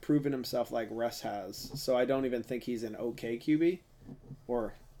hasn't proven himself like Russ has. So I don't even think he's an okay QB.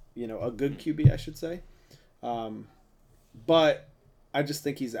 Or, a good QB, I should say. But I just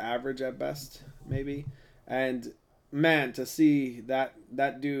think he's average at best, maybe. And, man, to see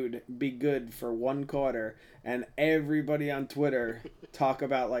that dude be good for 1 quarter and everybody on Twitter talk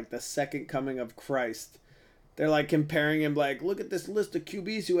about, like, the second coming of Christ. They're, like, comparing him, like, look at this list of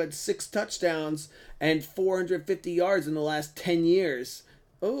QBs who had 6 touchdowns and 450 yards in the last 10 years.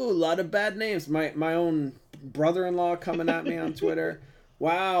 Oh, a lot of bad names. My own brother-in-law coming at me on Twitter.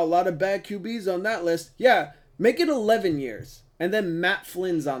 Wow, a lot of bad QBs on that list. Yeah, make it 11 years. And then Matt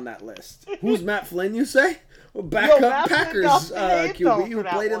Flynn's on that list. Who's Matt Flynn, you say? Well, backup Packers QB who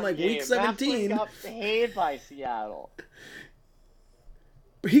played in like game. Week 17. Matt Flynn got paid by Seattle.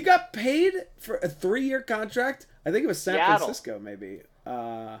 He got paid for a 3-year contract. I think it was San Francisco, maybe.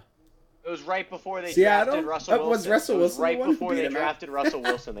 It was right before they Seattle? drafted Russell Wilson. Was Russell Wilson right before they drafted Russell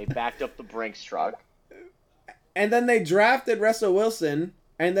Wilson. They backed up the Brinks truck. And then they drafted Russell Wilson,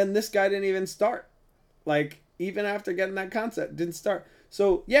 and then this guy didn't even start. Like, even after getting that concept, didn't start.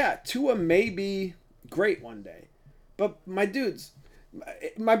 So, yeah, Tua may be great one day. But my dudes,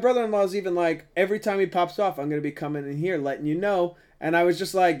 my brother-in-law's even like, every time he pops off, I'm going to be coming in here letting you know. And I was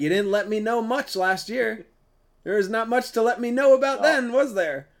just like, you didn't let me know much last year. There was not much to let me know about then, was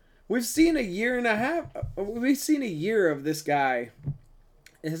there? We've seen a year and a half. We've seen a year of this guy.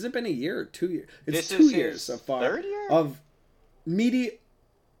 Has it been a year or 2 years? It's 2 years so far. Third year? Of media.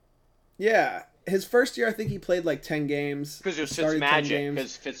 Yeah. His first year, I think he played like 10 games. Because it was Fitzmagic.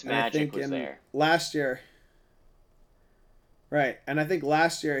 Because Fitzmagic was there. Last year. Right. And I think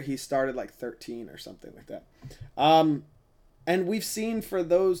last year he started like 13 or something like that. And we've seen for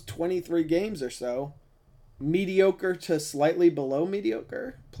those 23 games or so, mediocre to slightly below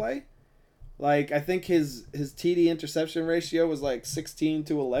mediocre play. Like, I think his TD interception ratio was like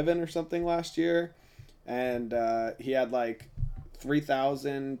 16-11 or something last year. And he had like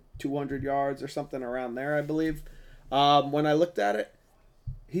 3,200 yards or something around there, I believe. When I looked at it,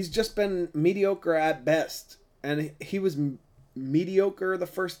 he's just been mediocre at best. And he was mediocre the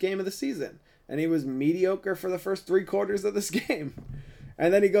first game of the season. And he was mediocre for the first 3 quarters of this game.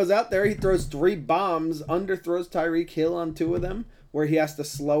 And then he goes out there, he throws 3 bombs, underthrows Tyreek Hill on 2 of them, where he has to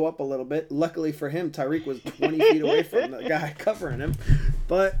slow up a little bit. Luckily for him, Tyreek was 20 feet away from the guy covering him.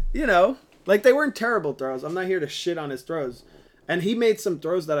 But, like, they weren't terrible throws. I'm not here to shit on his throws. And he made some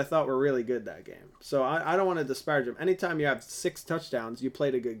throws that I thought were really good that game. So I don't want to disparage him. Anytime you have 6 touchdowns, you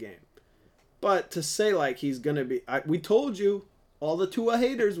played a good game. But to say, like, he's going to be... we told you, all the Tua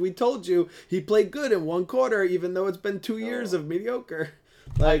haters, we told you, he played good in 1 quarter, even though it's been 2 years of mediocre.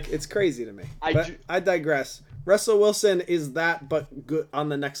 Like, it's crazy to me. I digress. Russell Wilson is that, but good on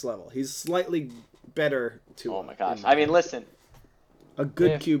the next level. He's slightly better Tua. Oh my gosh! I mean, listen, a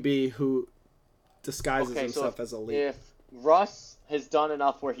good QB who disguises himself so as elite. If Russ has done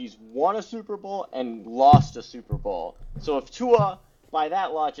enough where he's won a Super Bowl and lost a Super Bowl, so if Tua, by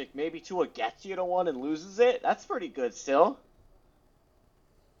that logic, maybe Tua gets you to one and loses it, that's pretty good still.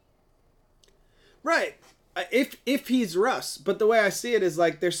 Right. If he's Russ, but the way I see it is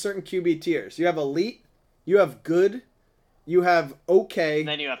like there's certain QB tiers. You have elite, you have good, you have okay, and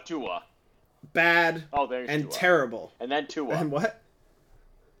then you have Tua, bad, and Tua. Terrible, and then Tua. And what?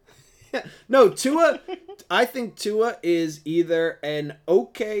 No, Tua. I think Tua is either an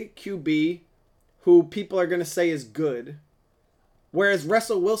okay QB who people are gonna say is good, whereas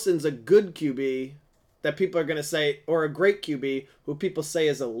Russell Wilson's a good QB that people are gonna say, or a great QB who people say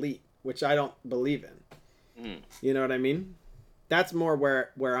is elite, which I don't believe in. You know what I mean? That's more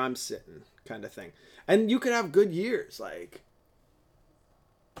where I'm sitting, kind of thing. And you could have good years, like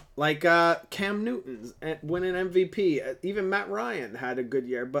Cam Newton's winning MVP. Even Matt Ryan had a good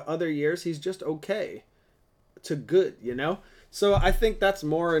year, but other years he's just okay to good, you know? So I think that's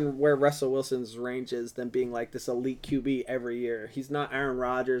more in where Russell Wilson's range is than being like this elite QB every year. He's not Aaron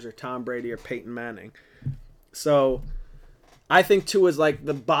Rodgers or Tom Brady or Peyton Manning. So I think Tua's like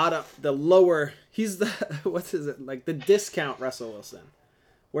the bottom, the lower. He's the like the discount Russell Wilson,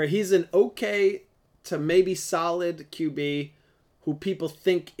 where he's an okay to maybe solid QB who people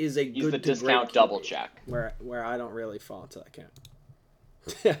think is a he's good the to discount great double QB, check. Where I don't really fall into that camp.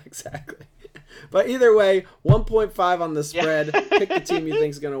 Yeah, exactly. But either way, 1.5 on the spread. Pick the team you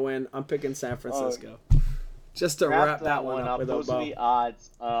think's gonna win. I'm picking San Francisco. Just to wrap that one up with those a bow. Are the odds.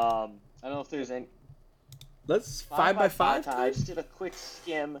 I don't know if there's any. Let's 5 by 5. I just did a quick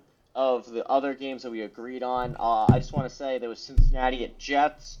skim of the other games that we agreed on. I just want to say there was Cincinnati at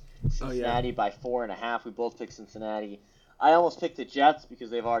Jets. Cincinnati by 4.5. We both picked Cincinnati. I almost picked the Jets because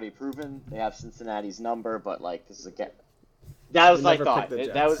they've already proven they have Cincinnati's number, but like this is a get. That was my thought.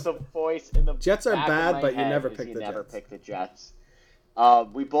 That was the voice in the Jets are back bad, of my but you head never is pick the Jets. Never pick the Jets.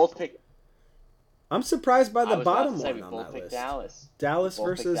 We both picked. I'm surprised by the bottom one we on both that picked list. Dallas. Dallas We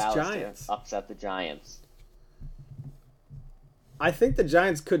both versus picked Dallas Giants. to upset the Giants. I think the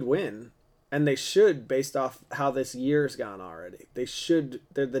Giants could win, and they should based off how this year's gone already. They should.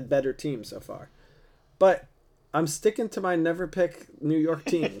 They're the better team so far. But I'm sticking to my never pick New York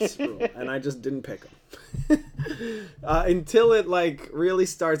teams rule, and I just didn't pick them. Until it like really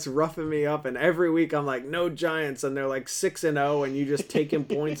starts roughing me up, and every week I'm like, no Giants, and they're like 6-0, and you just taking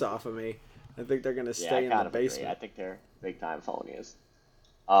points off of me. I think they're gonna stay in the basement. Agree. I think they're big time phonies.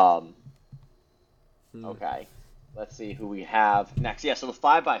 Okay, let's see who we have next. Yeah, so the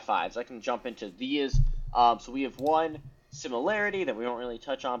 5 by 5s. I can jump into these. So we have one similarity that we don't really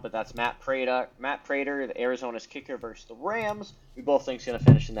touch on, but that's Matt Prater. Matt Prater, the Arizona's kicker versus the Rams. We both think he's gonna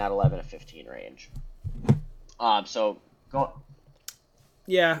finish in that 11 to 15 range. So go.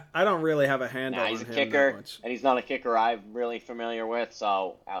 Yeah, I don't really have a handle on him. He's a kicker, and he's not a kicker I'm really familiar with.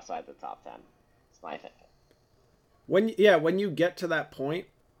 So outside the top 10, it's my thing. When you get to that point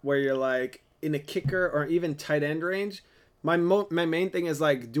where you're like in a kicker or even tight end range, my main thing is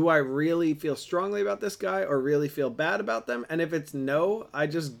like, do I really feel strongly about this guy or really feel bad about them? And if it's no, I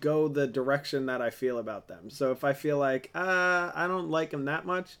just go the direction that I feel about them. So if I feel like I don't like him that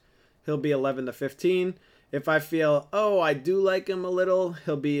much, he'll be 11 to 15. If I feel, I do like him a little,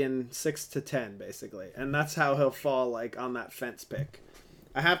 he'll be in 6 to 10 basically. And that's how he'll fall like on that fence pick.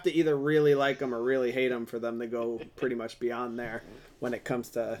 I have to either really like him or really hate him for them to go pretty much beyond there when it comes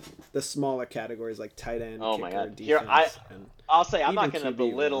to the smaller categories like tight end, kicker, my God. defense. I'll say I'm not going to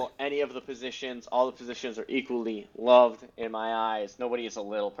belittle any of the positions. All the positions are equally loved in my eyes. Nobody is a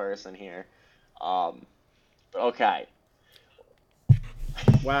little person here. Okay.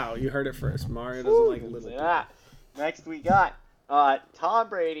 Wow, you heard it first. Mario doesn't like little people. Next we got Tom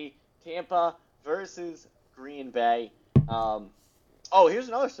Brady, Tampa versus Green Bay. Here's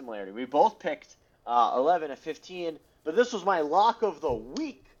another similarity. We both picked 11 to 15, but this was my lock of the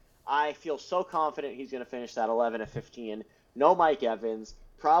week. I feel so confident he's going to finish that 11 to 15. No Mike Evans,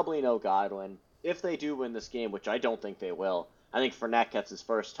 probably no Godwin. If they do win this game, which I don't think they will, I think Fournette gets his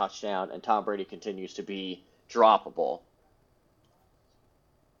first touchdown and Tom Brady continues to be droppable.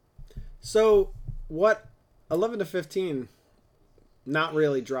 So, what 11 to 15, not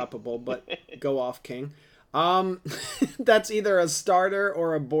really droppable, but go off, King. That's either a starter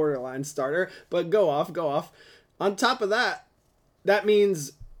or a borderline starter, but go off. On top of that, that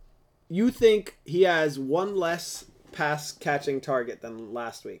means you think he has one less pass catching target than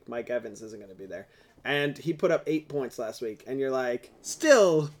last week. Mike Evans isn't going to be there. And he put up 8 points last week. And you're like,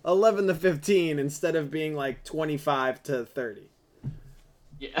 still 11 to 15 instead of being like 25 to 30.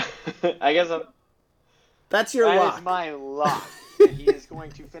 Yeah, I guess That's your lock. lock. That is my lock. That he is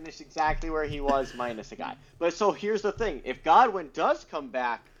going to finish exactly where he was minus a guy. But so here's the thing. If Godwin does come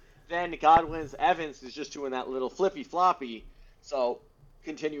back, then Godwin's Evans is just doing that little flippy floppy. So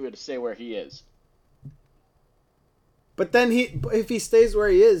continue to stay where he is. But then if he stays where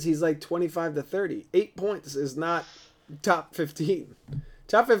he is, he's like 25 to 30. 8 points is not top 15.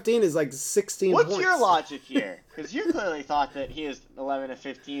 Top 15 is like 16 What's points. your logic here? Because you clearly thought that he is 11 to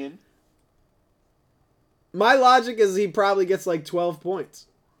 15. My logic is he probably gets like 12 points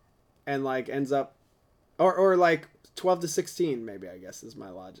and like ends up or like 12 to 16 maybe, I guess is my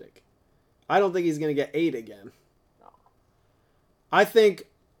logic. I don't think he's going to get 8 again. No. I think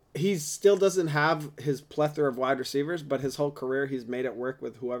he still doesn't have his plethora of wide receivers, but his whole career he's made it work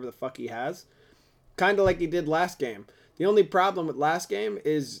with whoever the fuck he has. Kind of like he did last game. The only problem with last game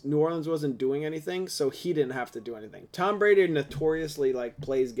is New Orleans wasn't doing anything, so he didn't have to do anything. Tom Brady notoriously like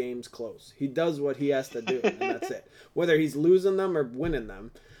plays games close. He does what he has to do, and that's it. Whether he's losing them or winning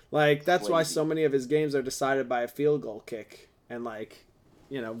them. Like, that's why so many of his games are decided by a field goal kick. And, like,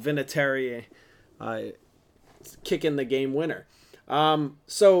 you know, Vinatieri kicking the game winner.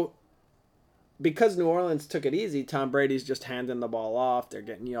 So, because New Orleans took it easy, Tom Brady's just handing the ball off. They're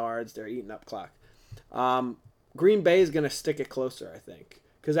getting yards. They're eating up clock. Green Bay is going to stick it closer, I think.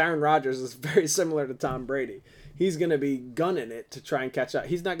 Because Aaron Rodgers is very similar to Tom Brady. He's going to be gunning it to try and catch up.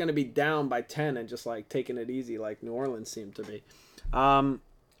 He's not going to be down by 10 and just, like, taking it easy like New Orleans seemed to be.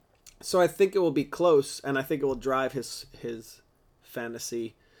 So I think it will be close, and I think it will drive his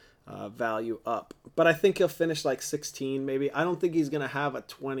fantasy value up. But I think he'll finish like 16 maybe. I don't think he's going to have a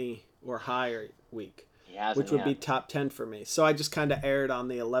 20 or higher week, which would be top 10 for me. So I just kind of erred on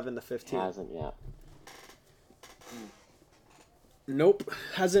the 11 to 15. He hasn't yet. Nope,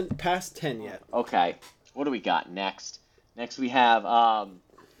 hasn't passed 10 yet. Okay, what do we got next? Next we have,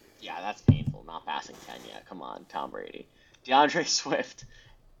 yeah, that's painful, not passing 10 yet. Come on, Tom Brady. DeAndre Swift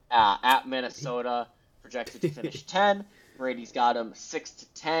at Minnesota, projected to finish 10. Brady's got him 6 to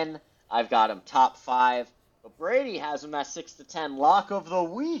 10. I've got him top 5. But Brady has him at 6 to 10 lock of the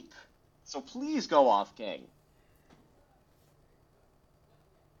week. So please go off, King.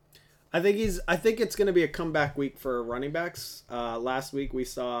 I think it's going to be a comeback week for running backs. Last week we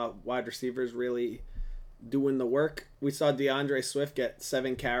saw wide receivers really doing the work. We saw DeAndre Swift get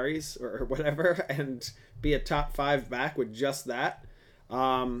 7 carries or whatever and be a top 5 back with just that.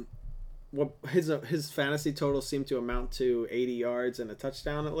 What his fantasy total seemed to amount to 80 yards and a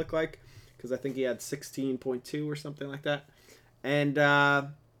touchdown, it looked like, because I think he had 16.2 or something like that. And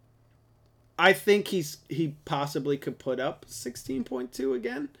I think he possibly could put up 16.2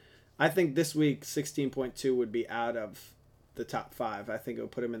 again. I think this week 16.2 would be out of the top 5. I think it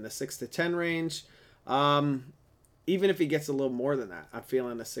would put him in the 6 to 10 range. Even if he gets a little more than that, I'm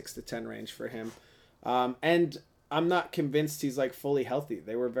feeling a 6 to 10 range for him. And I'm not convinced he's like fully healthy.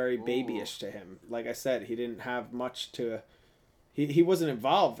 They were very babyish to him. Like I said, he didn't have much to. He wasn't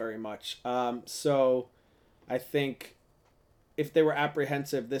involved very much. So I think if they were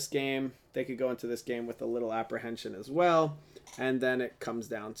apprehensive this game, they could go into this game with a little apprehension as well. And then it comes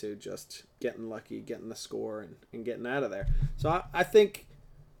down to just getting lucky, getting the score, and getting out of there. So I think,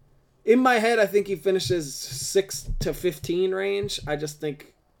 in my head, I think he finishes 6 to 15 range. I just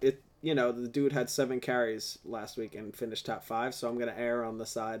think the dude had 7 carries last week and finished top 5. So I'm going to err on the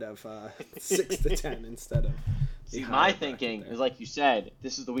side of 6 to 10 instead of. See, my thinking is, like you said,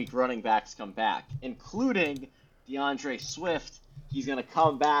 this is the week running backs come back, including DeAndre Swift. He's going to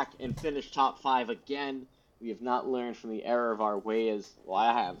come back and finish top 5 again. We have not learned from the error of our ways. Well,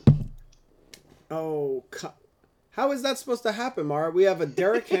 I have. Oh, how is that supposed to happen, Mara? We have a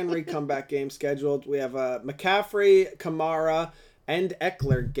Derrick Henry comeback game scheduled. We have a McCaffrey, Kamara, and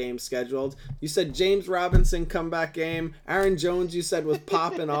Eckler game scheduled. You said James Robinson comeback game. Aaron Jones, you said, was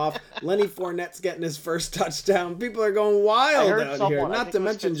popping off. Lenny Fournette's getting his first touchdown. People are going wild out here. Not to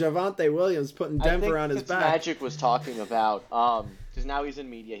mention Javonte Williams putting Denver on his back. Magic was talking about, because now he's in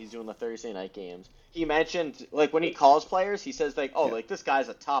media. He's doing the Thursday night games. He mentioned, like, when he calls players, he says, like, like, this guy's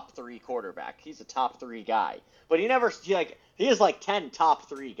a top 3 quarterback. He's a top 3 guy. But he has, like, 10 top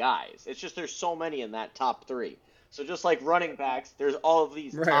 3 guys. It's just there's so many in that top 3. So just like running backs, there's all of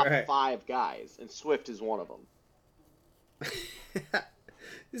these top 5 guys, and Swift is one of them.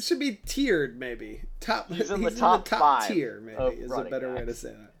 It should be tiered, maybe. He's in the top 5 tier, maybe, is a better way to say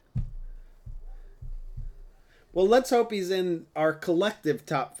that. Well, let's hope he's in our collective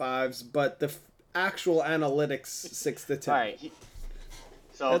top 5s, but the actual analytics 6 to 10. All right.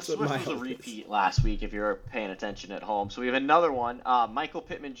 So Swift was a repeat last week, if you're paying attention at home. So we have another one. Michael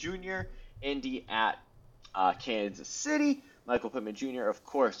Pittman Jr., Indy at Kansas City. Michael Pittman Jr., of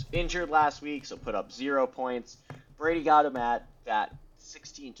course, injured last week, so put up 0 points. Brady got him at that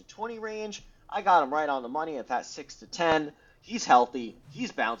 16 to 20 range. I got him right on the money at that 6 to 10. He's healthy.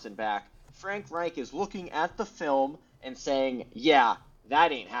 He's bouncing back. Frank Reich is looking at the film and saying, yeah,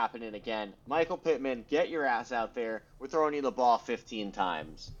 that ain't happening again. Michael Pittman, get your ass out there. We're throwing you the ball 15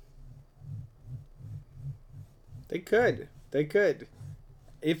 times. They could.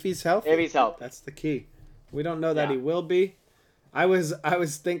 If he's healthy. That's the key. We don't know that he will be. I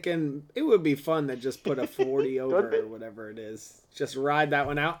was thinking it would be fun to just put a 40 over or whatever it is. Just ride that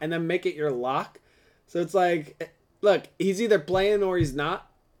one out and then make it your lock. So it's like, look, he's either playing or he's not.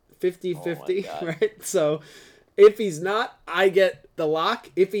 50-50, right? So if he's not, I get the lock.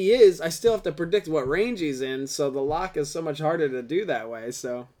 If he is, I still have to predict what range he's in. So the lock is so much harder to do that way.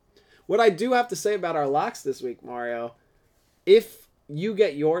 So what I do have to say about our locks this week, Mario, if you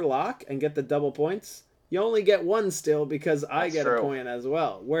get your lock and get the double points, you only get one still because I get a point as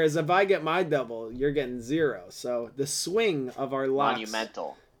well. Whereas if I get my double, you're getting 0. So the swing of our locks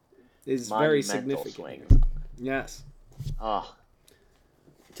is very significant. Swing. Yes. Oh.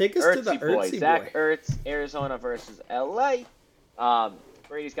 Take us to the Ertzy boy. Zach Ertz, Arizona versus LA.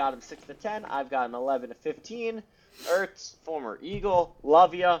 Brady's got him 6 to 10. I've got him 11 to 15. Ertz, former Eagle,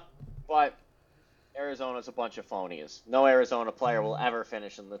 love ya, but Arizona's a bunch of phonies. No Arizona player will ever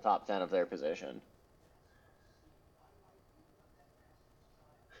finish in the top 10 of their position.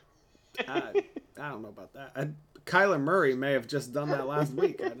 I don't know about that. Kyler Murray may have just done that last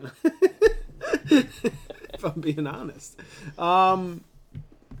week. I don't know. If I'm being honest. How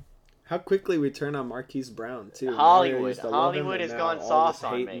quickly we turn on Marquise Brown, too. Hollywood has gone soft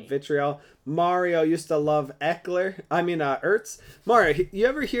on me. Vitriol. Mario used to love Ertz. Mario, you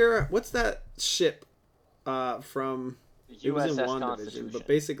ever hear, what's that ship from... It was in WandaVision, but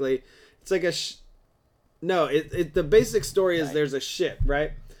basically, it's like the basic story is there's a ship,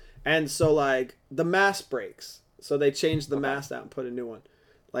 right? And so, like, the mast breaks. So they change the mast out and put a new one.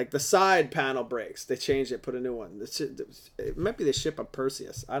 Like, the side panel breaks. They changed it, put a new one. It might be the ship of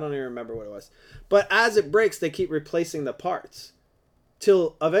Perseus. I don't even remember what it was. But as it breaks, they keep replacing the parts.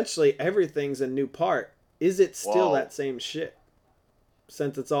 Till eventually everything's a new part. Is it still that same shit?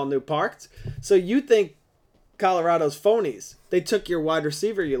 Since it's all new parts? So you think Colorado's phonies. They took your wide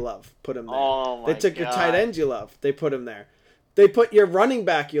receiver you love, put him there. They took your tight end you love. They put him there. They put your running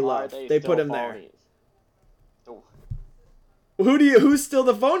back you love. They put him there. Who's still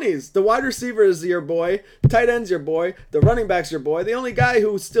the phonies? The wide receiver is your boy. Tight end's your boy. The running back's your boy. The only guy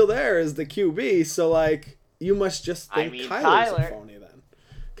who's still there is the QB. So, like, you must just think Kyler's a phony then.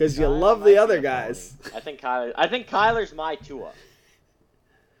 Because you love the other guys. I think Kyler's my Tua.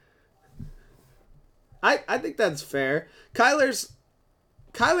 I think that's fair.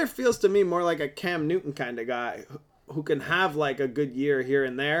 Kyler feels to me more like a Cam Newton kind of guy who can have, like, a good year here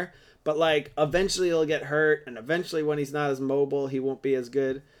and there. But, like, eventually he'll get hurt, and eventually when he's not as mobile, he won't be as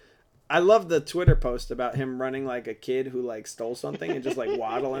good. I love the Twitter post about him running like a kid who, like, stole something and just, like,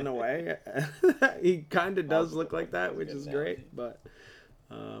 waddling away. He kind of does look like that, which is great. But,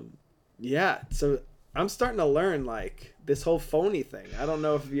 yeah, so I'm starting to learn, like, this whole phony thing. I don't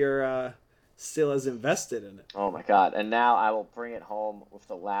know if you're still as invested in it. Oh, my God. And now I will bring it home with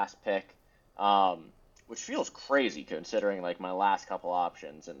the last pick. Which feels crazy considering, like, my last couple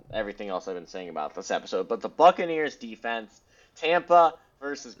options and everything else I've been saying about this episode. But the Buccaneers defense, Tampa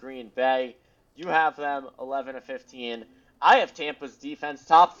versus Green Bay. You have them 11 to 15. I have Tampa's defense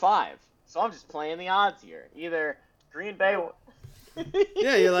top 5. So I'm just playing the odds here. Either Green Bay...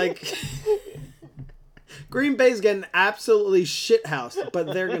 Yeah, you're like... Green Bay's getting absolutely shithoused,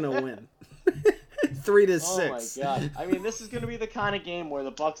 but they're going to win. 3-6. Oh my God! I mean, this is going to be the kind of game where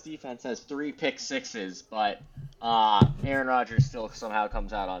the Bucs defense has 3 pick sixes, but Aaron Rodgers still somehow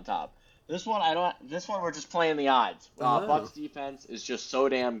comes out on top. This one we're just playing the odds. Bucs defense is just so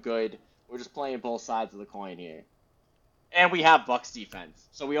damn good. We're just playing both sides of the coin here, and we have Bucs defense,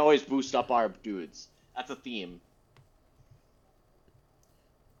 so we always boost up our dudes. That's a theme.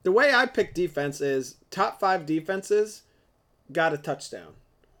 The way I pick defense is top 5 defenses got a touchdown.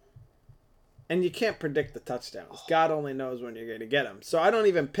 And you can't predict the touchdowns. God only knows when you're going to get them. So I don't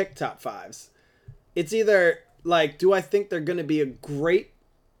even pick top 5s. It's either, like, do I think they're going to be a great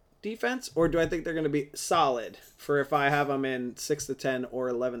defense, or do I think they're going to be solid for if I have them in 6 to 10 or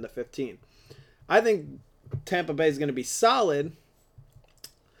 11 to 15? I think Tampa Bay is going to be solid,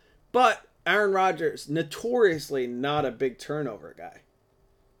 but Aaron Rodgers, notoriously not a big turnover guy.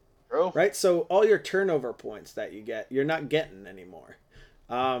 True. Right? So all your turnover points that you get, you're not getting anymore.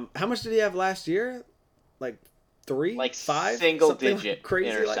 How much did he have last year? Like 3? Like 5? Single-digit crazy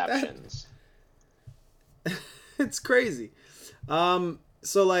interceptions. Like that? It's crazy.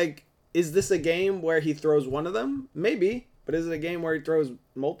 So like, is this a game where he throws one of them? Maybe, but is it a game where he throws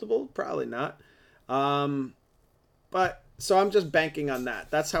multiple? Probably not. But so I'm just banking on that.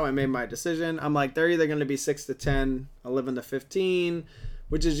 That's how I made my decision. I'm like, they're either going to be 6-10, 11-15,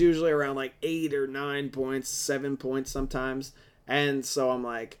 which is usually around like 8 or 9 points, 7 points sometimes. And so I'm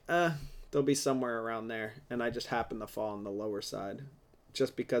like, they'll be somewhere around there. And I just happen to fall on the lower side,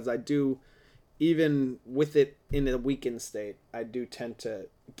 just because I do, even with it in a weakened state, I do tend to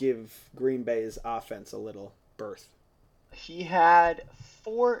give Green Bay's offense a little berth. He had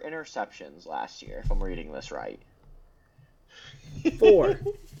 4 interceptions last year, if I'm reading this right. 4.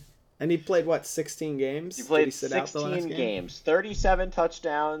 And he played, what, 16 games? He played 16 games, 37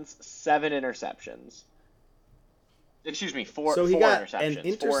 touchdowns, 7 interceptions. Excuse me, 4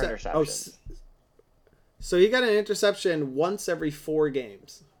 interceptions. 4 interceptions. So he got an interception once every 4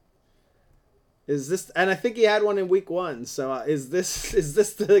 games. Is this? And I think he had one in week 1. So is this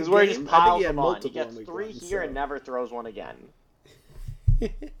the game? Where he just piles I think he had them on. He gets 3 here and never throws one again.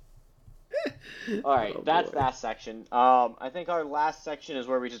 All right, that's that section. I think our last section is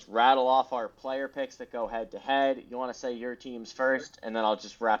where we just rattle off our player picks that go head to head. You want to say your teams first, and then I'll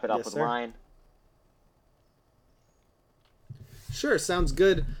just wrap it up with mine. Sure, sounds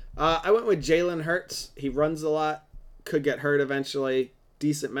good. I went with Jalen Hurts. He runs a lot, could get hurt eventually.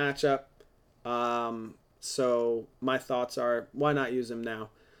 Decent matchup. So my thoughts are, why not use him now?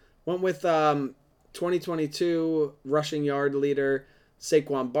 Went with 2022 rushing yard leader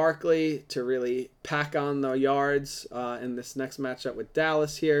Saquon Barkley to really pack on the yards in this next matchup with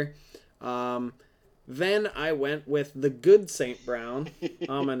Dallas here. Then I went with the good St. Brown,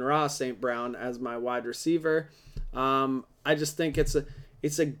 Amon-Ra St. Brown, as my wide receiver. I just think it's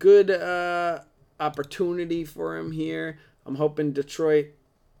a good opportunity for him here. I'm hoping Detroit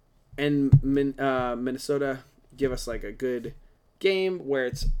and Minnesota give us like a good game where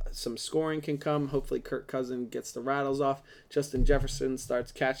it's some scoring can come. Hopefully Kirk Cousins gets the rattles off. Justin Jefferson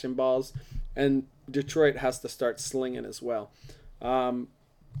starts catching balls, and Detroit has to start slinging as well. Then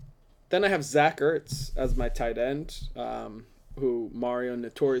I have Zach Ertz as my tight end, who Mario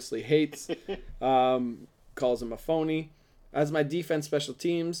notoriously hates, calls him a phony. As my defense special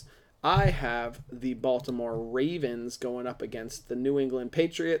teams, I have the Baltimore Ravens going up against the New England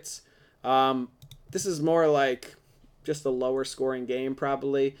Patriots. This is more like just a lower scoring game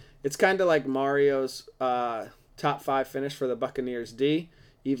probably. It's kind of like Mario's top 5 finish for the Buccaneers D,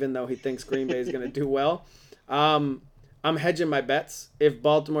 even though he thinks Green Bay is going to do well. I'm hedging my bets. If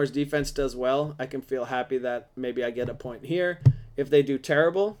Baltimore's defense does well, I can feel happy that maybe I get a point here. If they do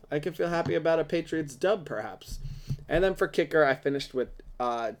terrible, I can feel happy about a Patriots dub perhaps. And then for kicker, I finished with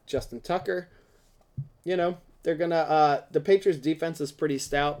Justin Tucker. You know, they're going to the Patriots defense is pretty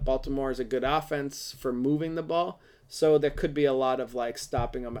stout. Baltimore is a good offense for moving the ball. So there could be a lot of like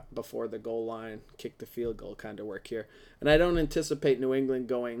stopping them before the goal line, kick the field goal kind of work here. And I don't anticipate New England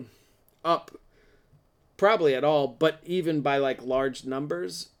going up probably at all, but even by like large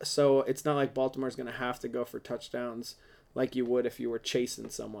numbers. So it's not like Baltimore's going to have to go for touchdowns like you would if you were chasing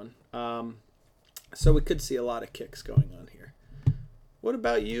someone. So we could see a lot of kicks going on here. What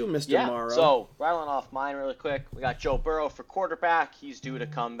about you, Mr. Morrow? So rattling off mine really quick. We got Joe Burrow for quarterback. He's due to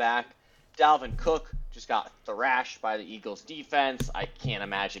come back. Dalvin Cook just got thrashed by the Eagles defense. I can't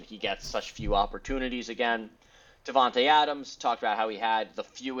imagine he gets such few opportunities again. Devontae Adams talked about how he had the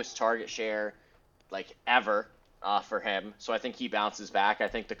fewest target share like ever for him. So I think he bounces back. I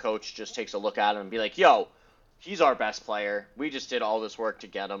think the coach just takes a look at him and be like, yo, he's our best player. We just did all this work to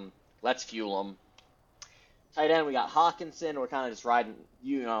get him. Let's fuel him. Tight end, we got Hawkinson. We're kind of just riding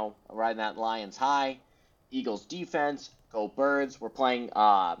that Lions high. Eagles defense, go Birds. We're playing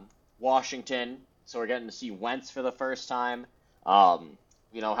Washington, so we're getting to see Wentz for the first time.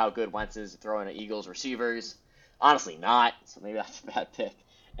 You know how good Wentz is throwing at Eagles receivers. Honestly, not, so maybe that's a bad pick.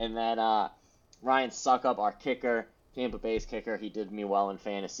 And then Ryan Suckup, our kicker, Tampa Bay's kicker. He did me well in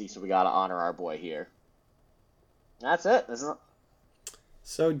fantasy, so we got to honor our boy here. That's it.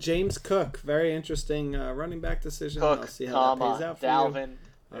 So James Cook, very interesting running back decision. Cook, I'll see how that pays out for Dalvin. you.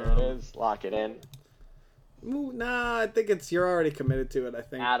 There it is. Lock it in. Nah, I think you're already committed to it, I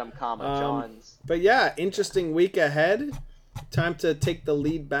think. Adam, Johns. But yeah, interesting week ahead. Time to take the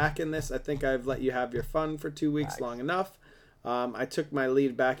lead back in this. I think I've let you have your fun for 2 weeks long enough. I took my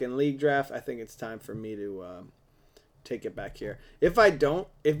lead back in league draft. I think it's time for me to take it back here.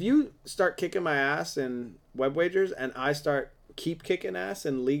 If you start kicking my ass in web wagers and I keep kicking ass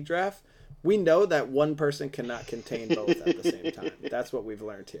in league draft, we know that one person cannot contain both at the same time. That's what we've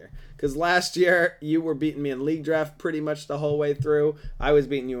learned here. Because last year, you were beating me in league draft pretty much the whole way through. I was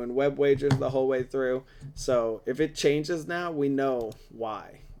beating you in web wagers the whole way through. So if it changes now, we know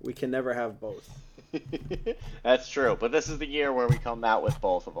why. We can never have both. That's true. But this is the year where we come out with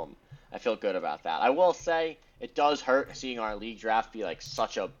both of them. I feel good about that. I will say it does hurt seeing our league draft be like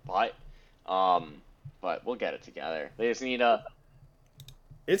such a butt. But we'll get it together. They just need a...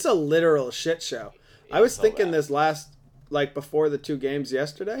 It's a literal shit show. I was thinking this before the 2 games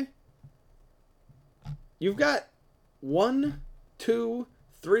yesterday. You've got 1, 2,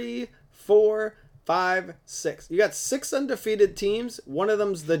 3, 4, 5, 6. You got 6 undefeated teams. One of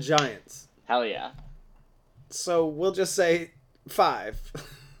them's the Giants. Hell yeah. So we'll just say 5.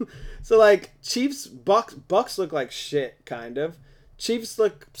 So like Chiefs, Bucks look like shit, kind of. Chiefs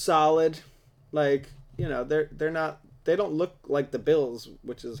look solid. Like, you know, they don't look like the Bills,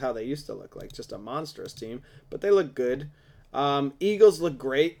 which is how they used to look like, just a monstrous team, but they look good. Eagles look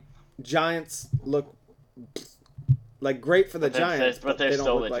great. Giants look like great for the Giants, but they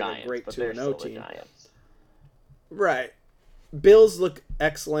don't look like a great 2-0 team. Right. Bills look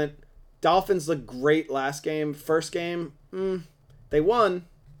excellent. Dolphins look great last game. First game, they won,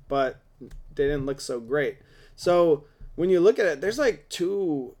 but they didn't look so great. So when you look at it, there's like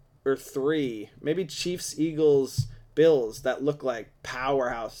 2 or 3, maybe Chiefs, Eagles, Bills that look like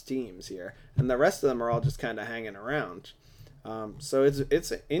powerhouse teams here, and the rest of them are all just kind of hanging around. So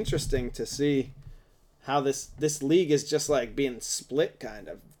it's interesting to see how this league is just like being split, kind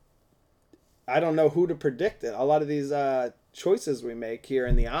of. I don't know who to predict it. A lot of these choices we make here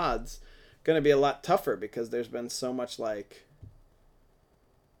in the odds going to be a lot tougher because there's been so much like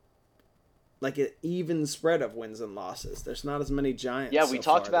an even spread of wins and losses. There's not as many Giants. Yeah, we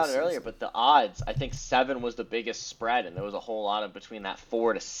talked about it earlier, but the odds, I think 7 was the biggest spread, and there was a whole lot of between that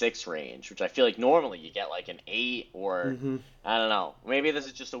 4 to 6 range, which I feel like normally you get like an 8 or I don't know. Maybe this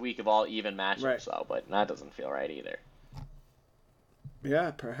is just a week of all even matchups, though, but that doesn't feel right either.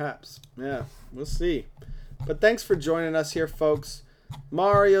 Yeah, perhaps. Yeah, we'll see. But thanks for joining us here, folks.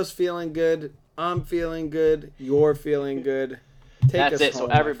 Mario's feeling good. I'm feeling good. You're feeling good. That's it. So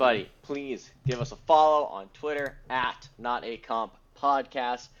everybody, please give us a follow on Twitter at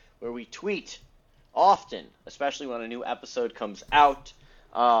NotACompPodcast, where we tweet often, especially when a new episode comes out.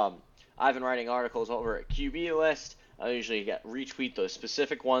 I've been writing articles over at QB List. I usually retweet those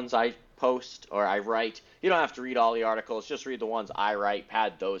specific ones I post or I write. You don't have to read all the articles. Just read the ones I write.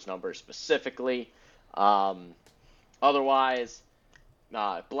 Pad those numbers specifically. Otherwise,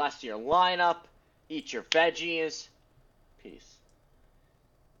 bless your lineup. Eat your veggies. Peace.